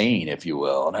more sane, if you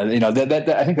will. And that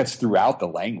I think that's throughout the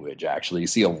language. Actually, you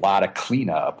see a lot of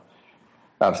cleanup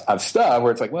of stuff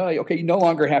where it's like, well, okay, you no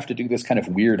longer have to do this kind of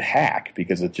weird hack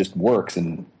because it just works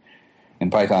in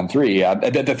Python 3.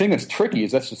 The thing that's tricky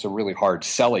is that's just a really hard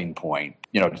selling point.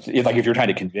 If you're trying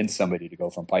to convince somebody to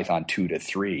go from Python 2 to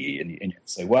 3 and you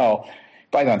say, well,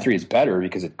 Python 3 is better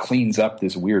because it cleans up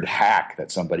this weird hack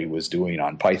that somebody was doing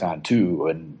on Python 2.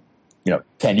 And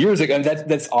 10 years ago. And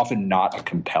that's often not a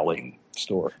compelling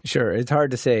story. Sure. It's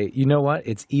hard to say, you know what?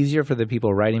 It's easier for the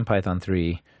people writing Python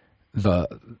 3,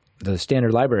 the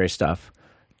standard library stuff,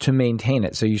 to maintain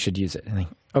it. So you should use it. And think,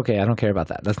 okay, I don't care about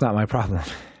that. That's not my problem.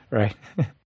 Right.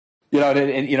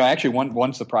 Actually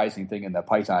one surprising thing in the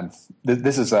Python,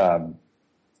 this is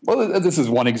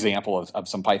one example of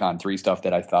some Python 3 stuff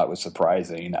that I thought was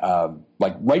surprising.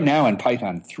 Like right now in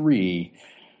Python 3,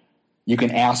 you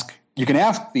can ask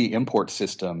the import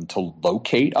system to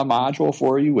locate a module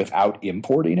for you without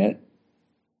importing it,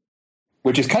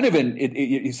 which is kind of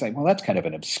you say, well, that's kind of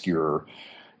an obscure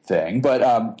thing.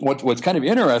 But what's kind of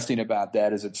interesting about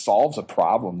that is it solves a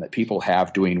problem that people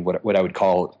have doing what I would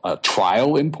call a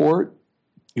trial import.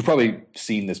 You've probably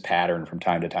seen this pattern from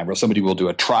time to time where somebody will do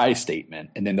a try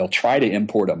statement and then they'll try to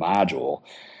import a module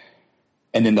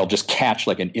and then they'll just catch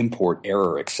like an import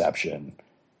error exception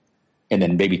and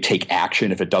then maybe take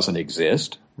action if it doesn't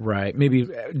exist. Right. Maybe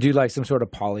do like some sort of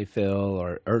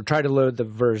polyfill or try to load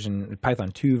the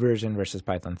Python 2 version versus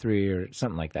Python 3 or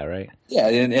something like that, right? Yeah,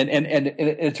 and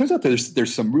it turns out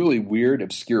there's some really weird,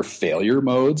 obscure failure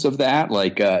modes of that.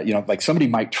 Like, like somebody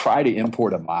might try to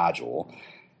import a module.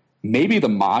 Maybe the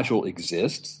module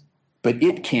exists, but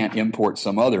it can't import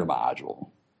some other module.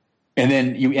 And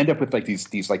then you end up with like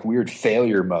these like weird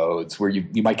failure modes where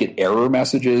you might get error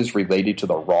messages related to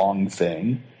the wrong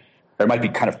thing. Or it might be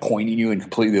kind of pointing you in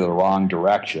completely the wrong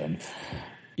direction.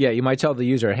 Yeah, you might tell the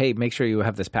user, hey, make sure you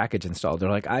have this package installed. They're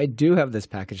like, I do have this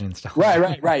package installed.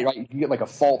 Right. You can get like a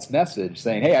false message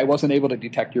saying, hey, I wasn't able to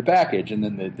detect your package. And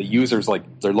then the user's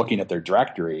like, they're looking at their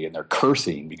directory and they're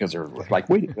cursing because they're like,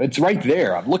 wait, it's right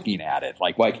there. I'm looking at it.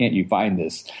 Like, why can't you find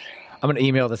this? I'm going to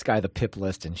email this guy the pip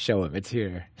list and show him it's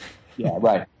here. Yeah,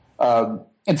 right.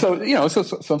 And so,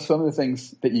 so some of the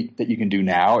things that you can do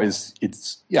now is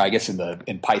I guess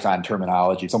in Python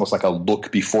terminology, it's almost like a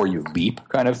look before you leap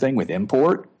kind of thing with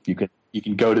import. You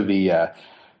can go to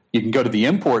the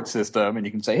import system and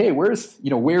you can say, hey, where is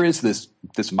this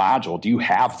module? Do you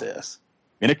have this?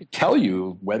 And it can tell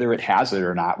you whether it has it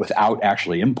or not without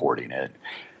actually importing it.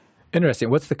 Interesting.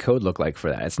 What's the code look like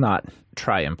for that? It's not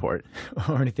try import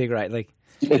or anything, right? Like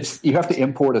you have to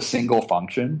import a single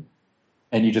function.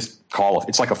 And you just call it.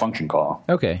 It's like a function call.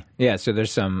 Okay. Yeah. So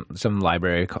there's some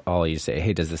library call. You say,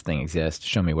 hey, does this thing exist?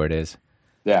 Show me where it is.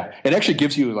 Yeah. It actually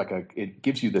gives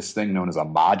you this thing known as a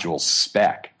module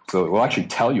spec. So it will actually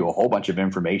tell you a whole bunch of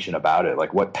information about it,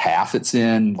 like what path it's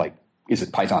in, like is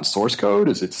it Python source code?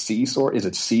 Is it C source? Is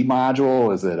it C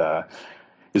module? Is it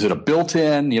a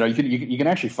built-in? You can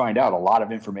actually find out a lot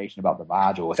of information about the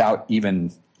module without even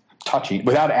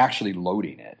without actually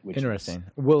loading it. Interesting.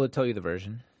 Will it tell you the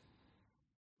version?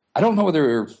 I don't know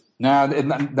whether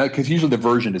because usually the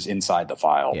version is inside the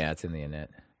file. Yeah, it's in the init.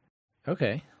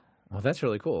 Okay, well that's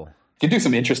really cool. You can do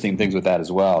some interesting things with that as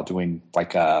well. Doing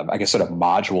like I guess sort of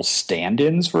module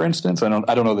stand-ins, for instance. I don't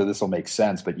know that this will make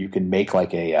sense, but you can make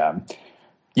like you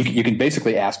can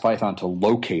basically ask Python to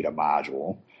locate a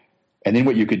module, and then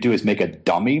what you could do is make a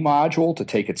dummy module to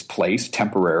take its place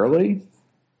temporarily.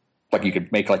 Like you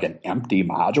could make like an empty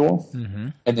module,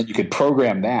 and then you could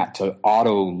program that to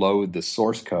auto load the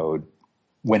source code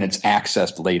when it's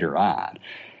accessed later on.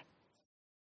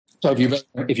 So if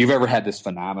you've ever had this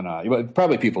phenomena,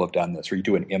 probably people have done this, where you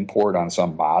do an import on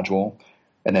some module,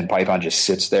 and then Python just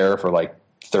sits there for like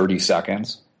 30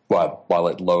 seconds while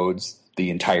it loads the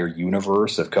entire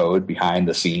universe of code behind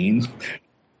the scenes.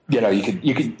 You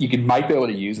might be able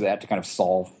to use that to kind of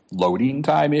solve loading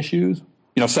time issues.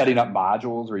 Setting up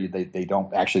modules where they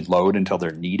don't actually load until they're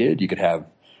needed. You could have,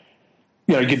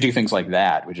 you could do things like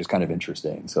that, which is kind of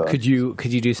interesting. So could you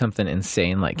do something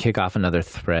insane like kick off another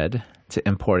thread to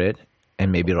import it,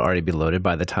 and maybe it'll already be loaded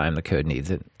by the time the code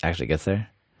needs it actually gets there?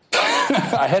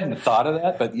 I hadn't thought of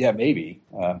that, but yeah, maybe.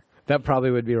 That probably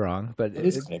would be wrong, but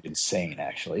it's kind of insane,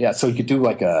 actually. Yeah, so you could do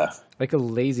like a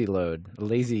lazy load,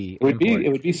 lazy. It would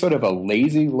be sort of a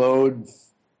lazy load.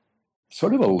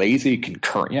 Sort of a lazy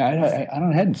concurrent. Yeah,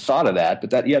 I hadn't thought of that, but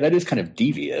that is kind of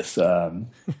devious. Yeah,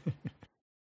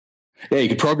 you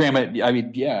could program it. I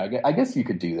mean, yeah, I guess you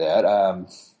could do that.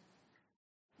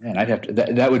 Man, I'd have to.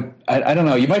 That would. I don't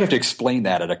know. You might have to explain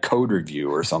that at a code review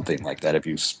or something like that if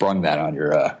you sprung that on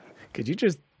your. Could you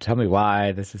just tell me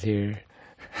why this is here?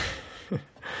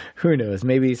 Who knows?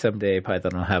 Maybe someday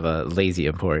Python will have a lazy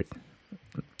import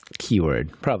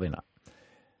keyword. Probably not.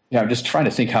 Yeah, I'm just trying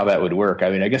to think how that would work. I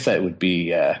mean, I guess that would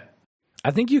be... I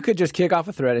think you could just kick off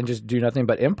a thread and just do nothing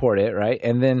but import it, right?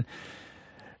 And then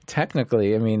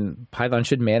technically, I mean, Python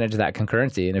should manage that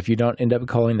concurrency. And if you don't end up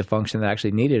calling the function that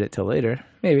actually needed it till later,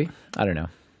 maybe. I don't know.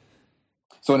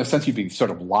 So in a sense, you'd be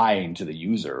sort of lying to the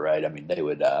user, right? I mean, they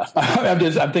would.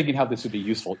 I'm thinking how this would be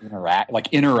useful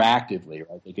interactively,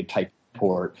 right? They could type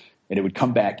import, and it would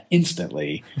come back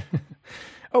instantly.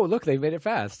 Oh, look, they made it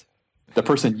fast. The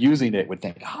person using it would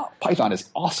think, "Oh, Python is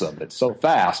awesome! It's so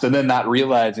fast," and then not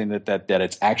realizing that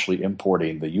it's actually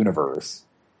importing the universe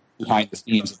behind the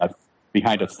scenes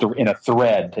in a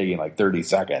thread taking like 30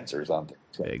 seconds or something.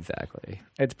 So, exactly.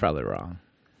 It's probably wrong.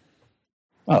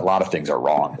 well, a lot of things are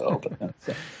wrong, though. But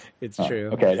It's true.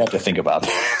 Okay, I'd have to think about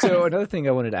that. So another thing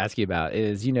I wanted to ask you about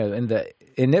is, in the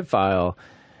init file,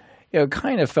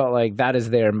 kind of felt like that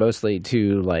is there mostly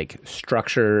to like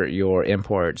structure your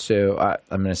import. So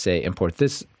I'm going to say import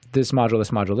this module,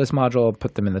 this module, this module,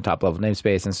 put them in the top level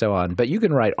namespace and so on. But you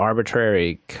can write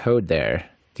arbitrary code there.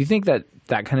 Do you think that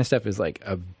kind of stuff is like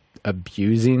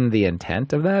abusing the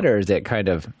intent of that, or is it kind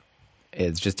of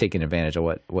it's just taking advantage of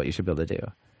what you should be able to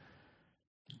do?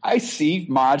 I see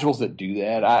modules that do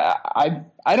that.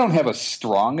 I don't have a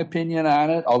strong opinion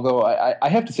on it, although I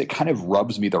have to say it kind of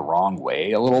rubs me the wrong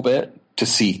way a little bit to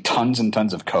see tons and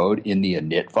tons of code in the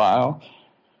init file,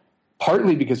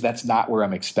 partly because that's not where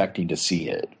I'm expecting to see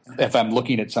it. If I'm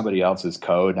looking at somebody else's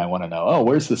code and I want to know,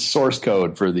 where's the source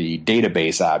code for the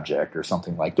database object or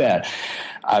something like that,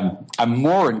 I'm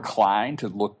more inclined to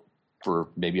look for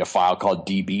maybe a file called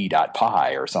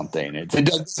db.py or something.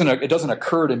 It doesn't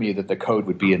occur to me that the code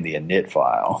would be in the init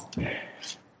file.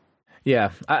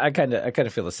 Yeah, I kind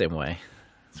of feel the same way.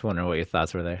 Just wondering what your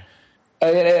thoughts were there.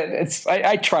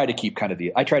 I try to keep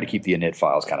the init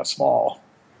files kind of small.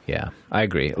 Yeah, I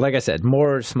agree. Like I said,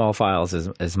 more small files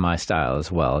is my style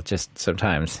as well. Just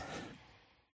sometimes,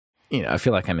 I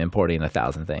feel like I'm importing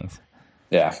 1,000 things.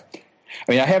 Yeah.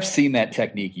 I mean, I have seen that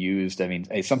technique used. I mean,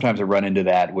 sometimes I run into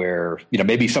that where,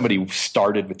 maybe somebody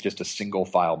started with just a single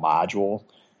file module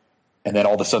and then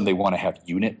all of a sudden they want to have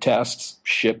unit tests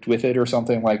shipped with it or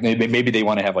something like maybe they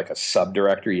want to have like a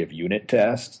subdirectory of unit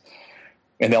tests,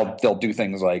 and they'll do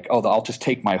things like, I'll just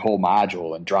take my whole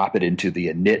module and drop it into the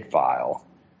init file.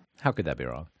 How could that be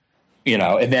wrong?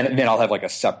 And then I'll have like a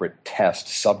separate test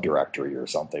subdirectory or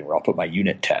something where I'll put my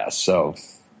unit tests. So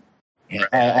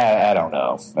I don't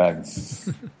know.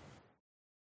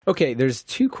 Okay, there's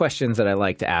 2 questions that I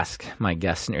like to ask my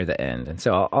guests near the end, and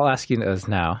so I'll ask you those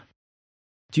now.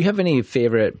 Do you have any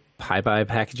favorite PyPy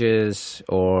packages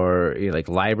or like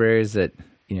libraries that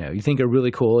you think are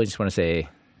really cool? You just want to say,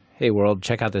 "Hey, world,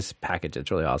 check out this package;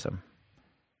 it's really awesome."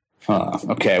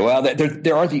 Okay, well,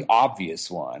 there are the obvious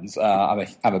ones. I'm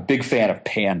a big fan of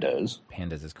Pandas.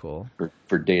 Pandas is cool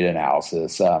for data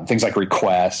analysis. Things like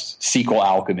Request, SQL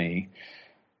Alchemy.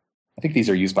 I think these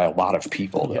are used by a lot of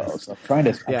people, though. So I'm trying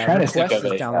to think of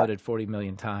it. Downloaded 40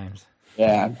 million times.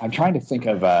 Yeah, I'm trying to think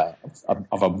of a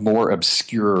more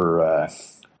obscure,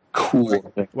 cool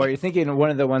thing. Well, you're thinking one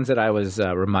of the ones that I was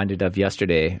reminded of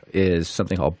yesterday is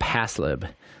something called Passlib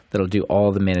that'll do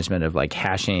all the management of like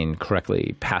hashing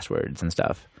correctly passwords and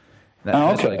stuff.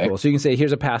 That's really cool. So you can say,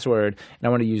 here's a password, and I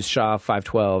want to use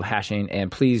SHA-512 hashing,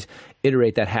 and please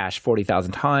iterate that hash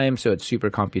 40,000 times so it's super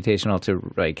computational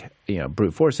to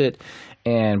brute force it,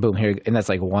 and boom, here, and that's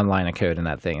like one line of code in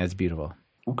that thing. That's beautiful.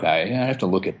 Okay, yeah, I have to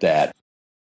look at that.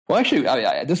 Well, actually,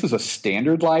 this is a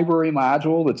standard library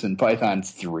module that's in Python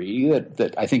 3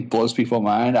 that I think blows people's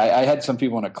mind. I had some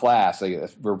people in a class, they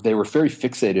were very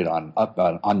fixated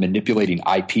on manipulating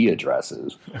IP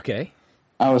addresses. Okay.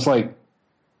 I was like,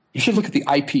 you should look at the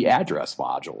IP address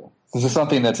module. This is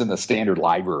something that's in the standard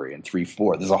library in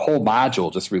 3.4. There's a whole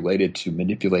module just related to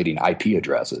manipulating IP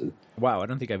addresses. Wow, I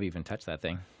don't think I've even touched that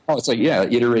thing. Oh, it's like,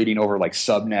 iterating over like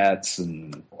subnets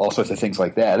and all sorts of things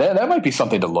like that. That might be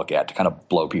something to look at to kind of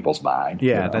blow people's mind.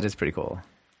 Yeah, that is pretty cool.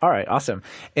 All right, awesome.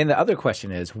 And the other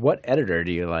question is, what editor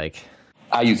do you like?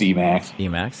 I use Emacs.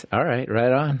 Emacs? All right,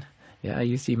 right on. Yeah, I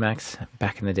used Emacs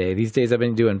back in the day. These days I've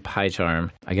been doing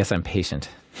PyCharm. I guess I'm patient.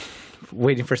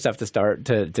 Waiting for stuff to start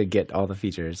to get all the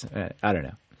features. I don't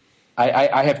know.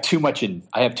 I have too much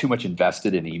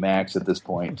invested in Emacs at this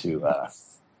point to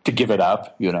give it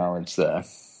up. It's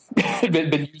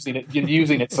been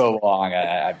using it so long.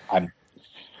 I'm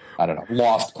I don't know,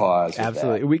 lost cause.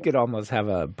 Absolutely, we could almost have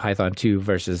a Python 2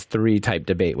 versus 3 type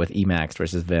debate with Emacs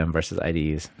versus Vim versus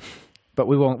IDEs. But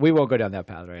we won't go down that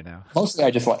path right now. Mostly,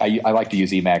 I like to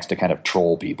use Emacs to kind of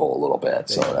troll people a little bit.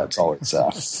 So that's always.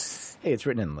 Hey, it's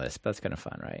written in Lisp. That's kind of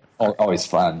fun, right? Always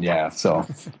fun, yeah. So,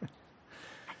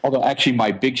 although actually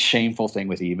my big shameful thing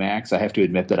with Emacs, I have to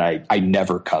admit that I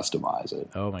never customize it.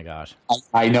 Oh my gosh.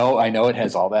 I know it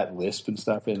has all that Lisp and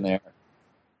stuff in there.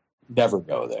 Never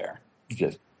go there.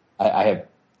 Just I have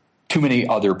too many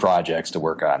other projects to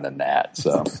work on than that.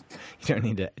 So you don't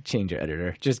need to change your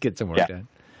editor. Just get some work done.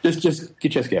 just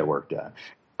get work done.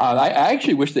 I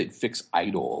actually wish they'd fix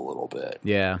idle a little bit.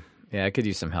 Yeah, I could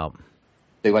use some help.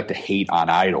 They like to hate on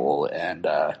idle, and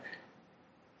I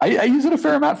use it a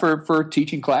fair amount for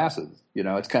teaching classes.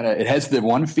 It has the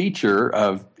one feature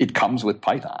of it comes with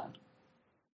Python,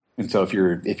 and so if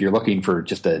you're looking for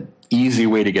just an easy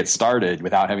way to get started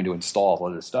without having to install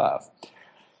other stuff,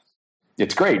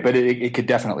 it's great. But it could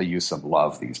definitely use some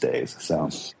love these days. So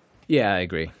yeah, I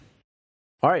agree.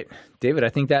 All right, David, I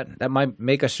think that might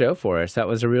make a show for us. That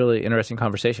was a really interesting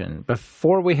conversation.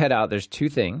 Before we head out, there's two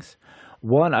things.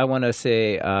 One, I want to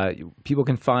say people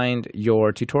can find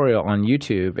your tutorial on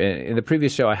YouTube. In the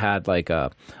previous show, I had like a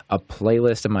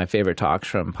playlist of my favorite talks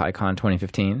from PyCon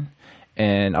 2015,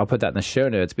 and I'll put that in the show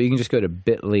notes. But you can just go to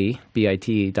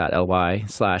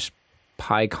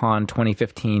bit.ly/PyCon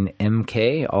 2015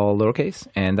 MK, all lowercase,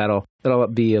 and that'll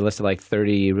be a list of like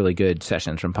 30 really good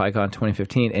sessions from PyCon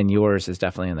 2015, and yours is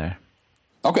definitely in there.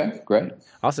 Okay, great.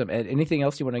 Awesome. And anything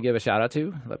else you want to give a shout out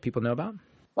to, let people know about?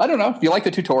 I don't know. If you like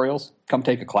the tutorials, come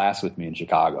take a class with me in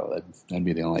Chicago. That'd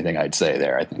be the only thing I'd say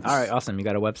there, I think. All right, awesome. You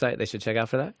got a website they should check out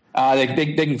for that?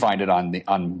 They can find it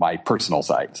on my personal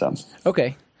site. So.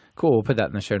 Okay, cool. We'll put that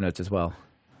in the show notes as well.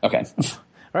 Okay. All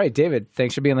right, David,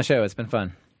 thanks for being on the show. It's been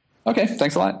fun. Okay,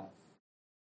 thanks a lot.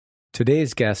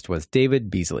 Today's guest was David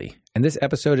Beasley, and this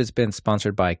episode has been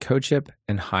sponsored by CodeShip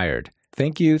and Hired.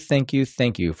 Thank you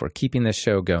for keeping this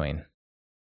show going.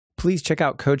 Please check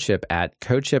out CodeShip at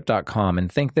codeship.com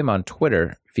and thank them on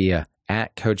Twitter via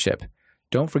 @CodeShip.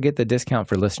 Don't forget the discount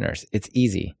for listeners. It's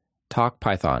easy. Talk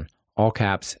Python, all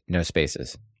caps, no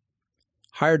spaces.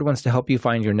 Hired wants to help you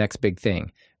find your next big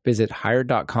thing. Visit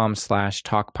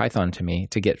hired.com/talkpython to me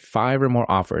to get 5 or more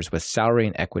offers with salary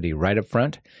and equity right up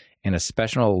front and a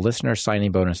special listener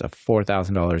signing bonus of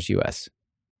 $4,000 US.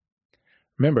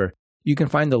 Remember, you can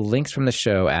find the links from the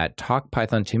show at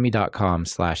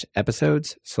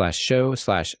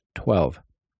talkpython2me.com/episodes/show/12.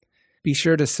 Be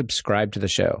sure to subscribe to the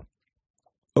show.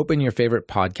 Open your favorite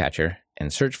podcatcher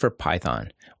and search for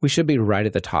Python. We should be right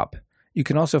at the top. You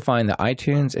can also find the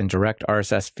iTunes and direct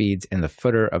RSS feeds in the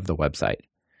footer of the website.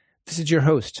 This is your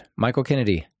host, Michael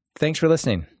Kennedy. Thanks for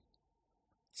listening.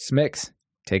 Smix,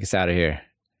 take us out of here.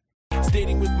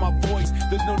 Stating with my voice,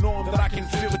 there's no norm that I can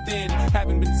feel within.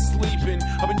 Haven't been sleeping,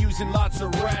 I've been using lots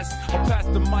of rest. I'll pass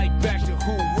the mic back to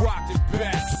who rocked it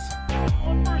best.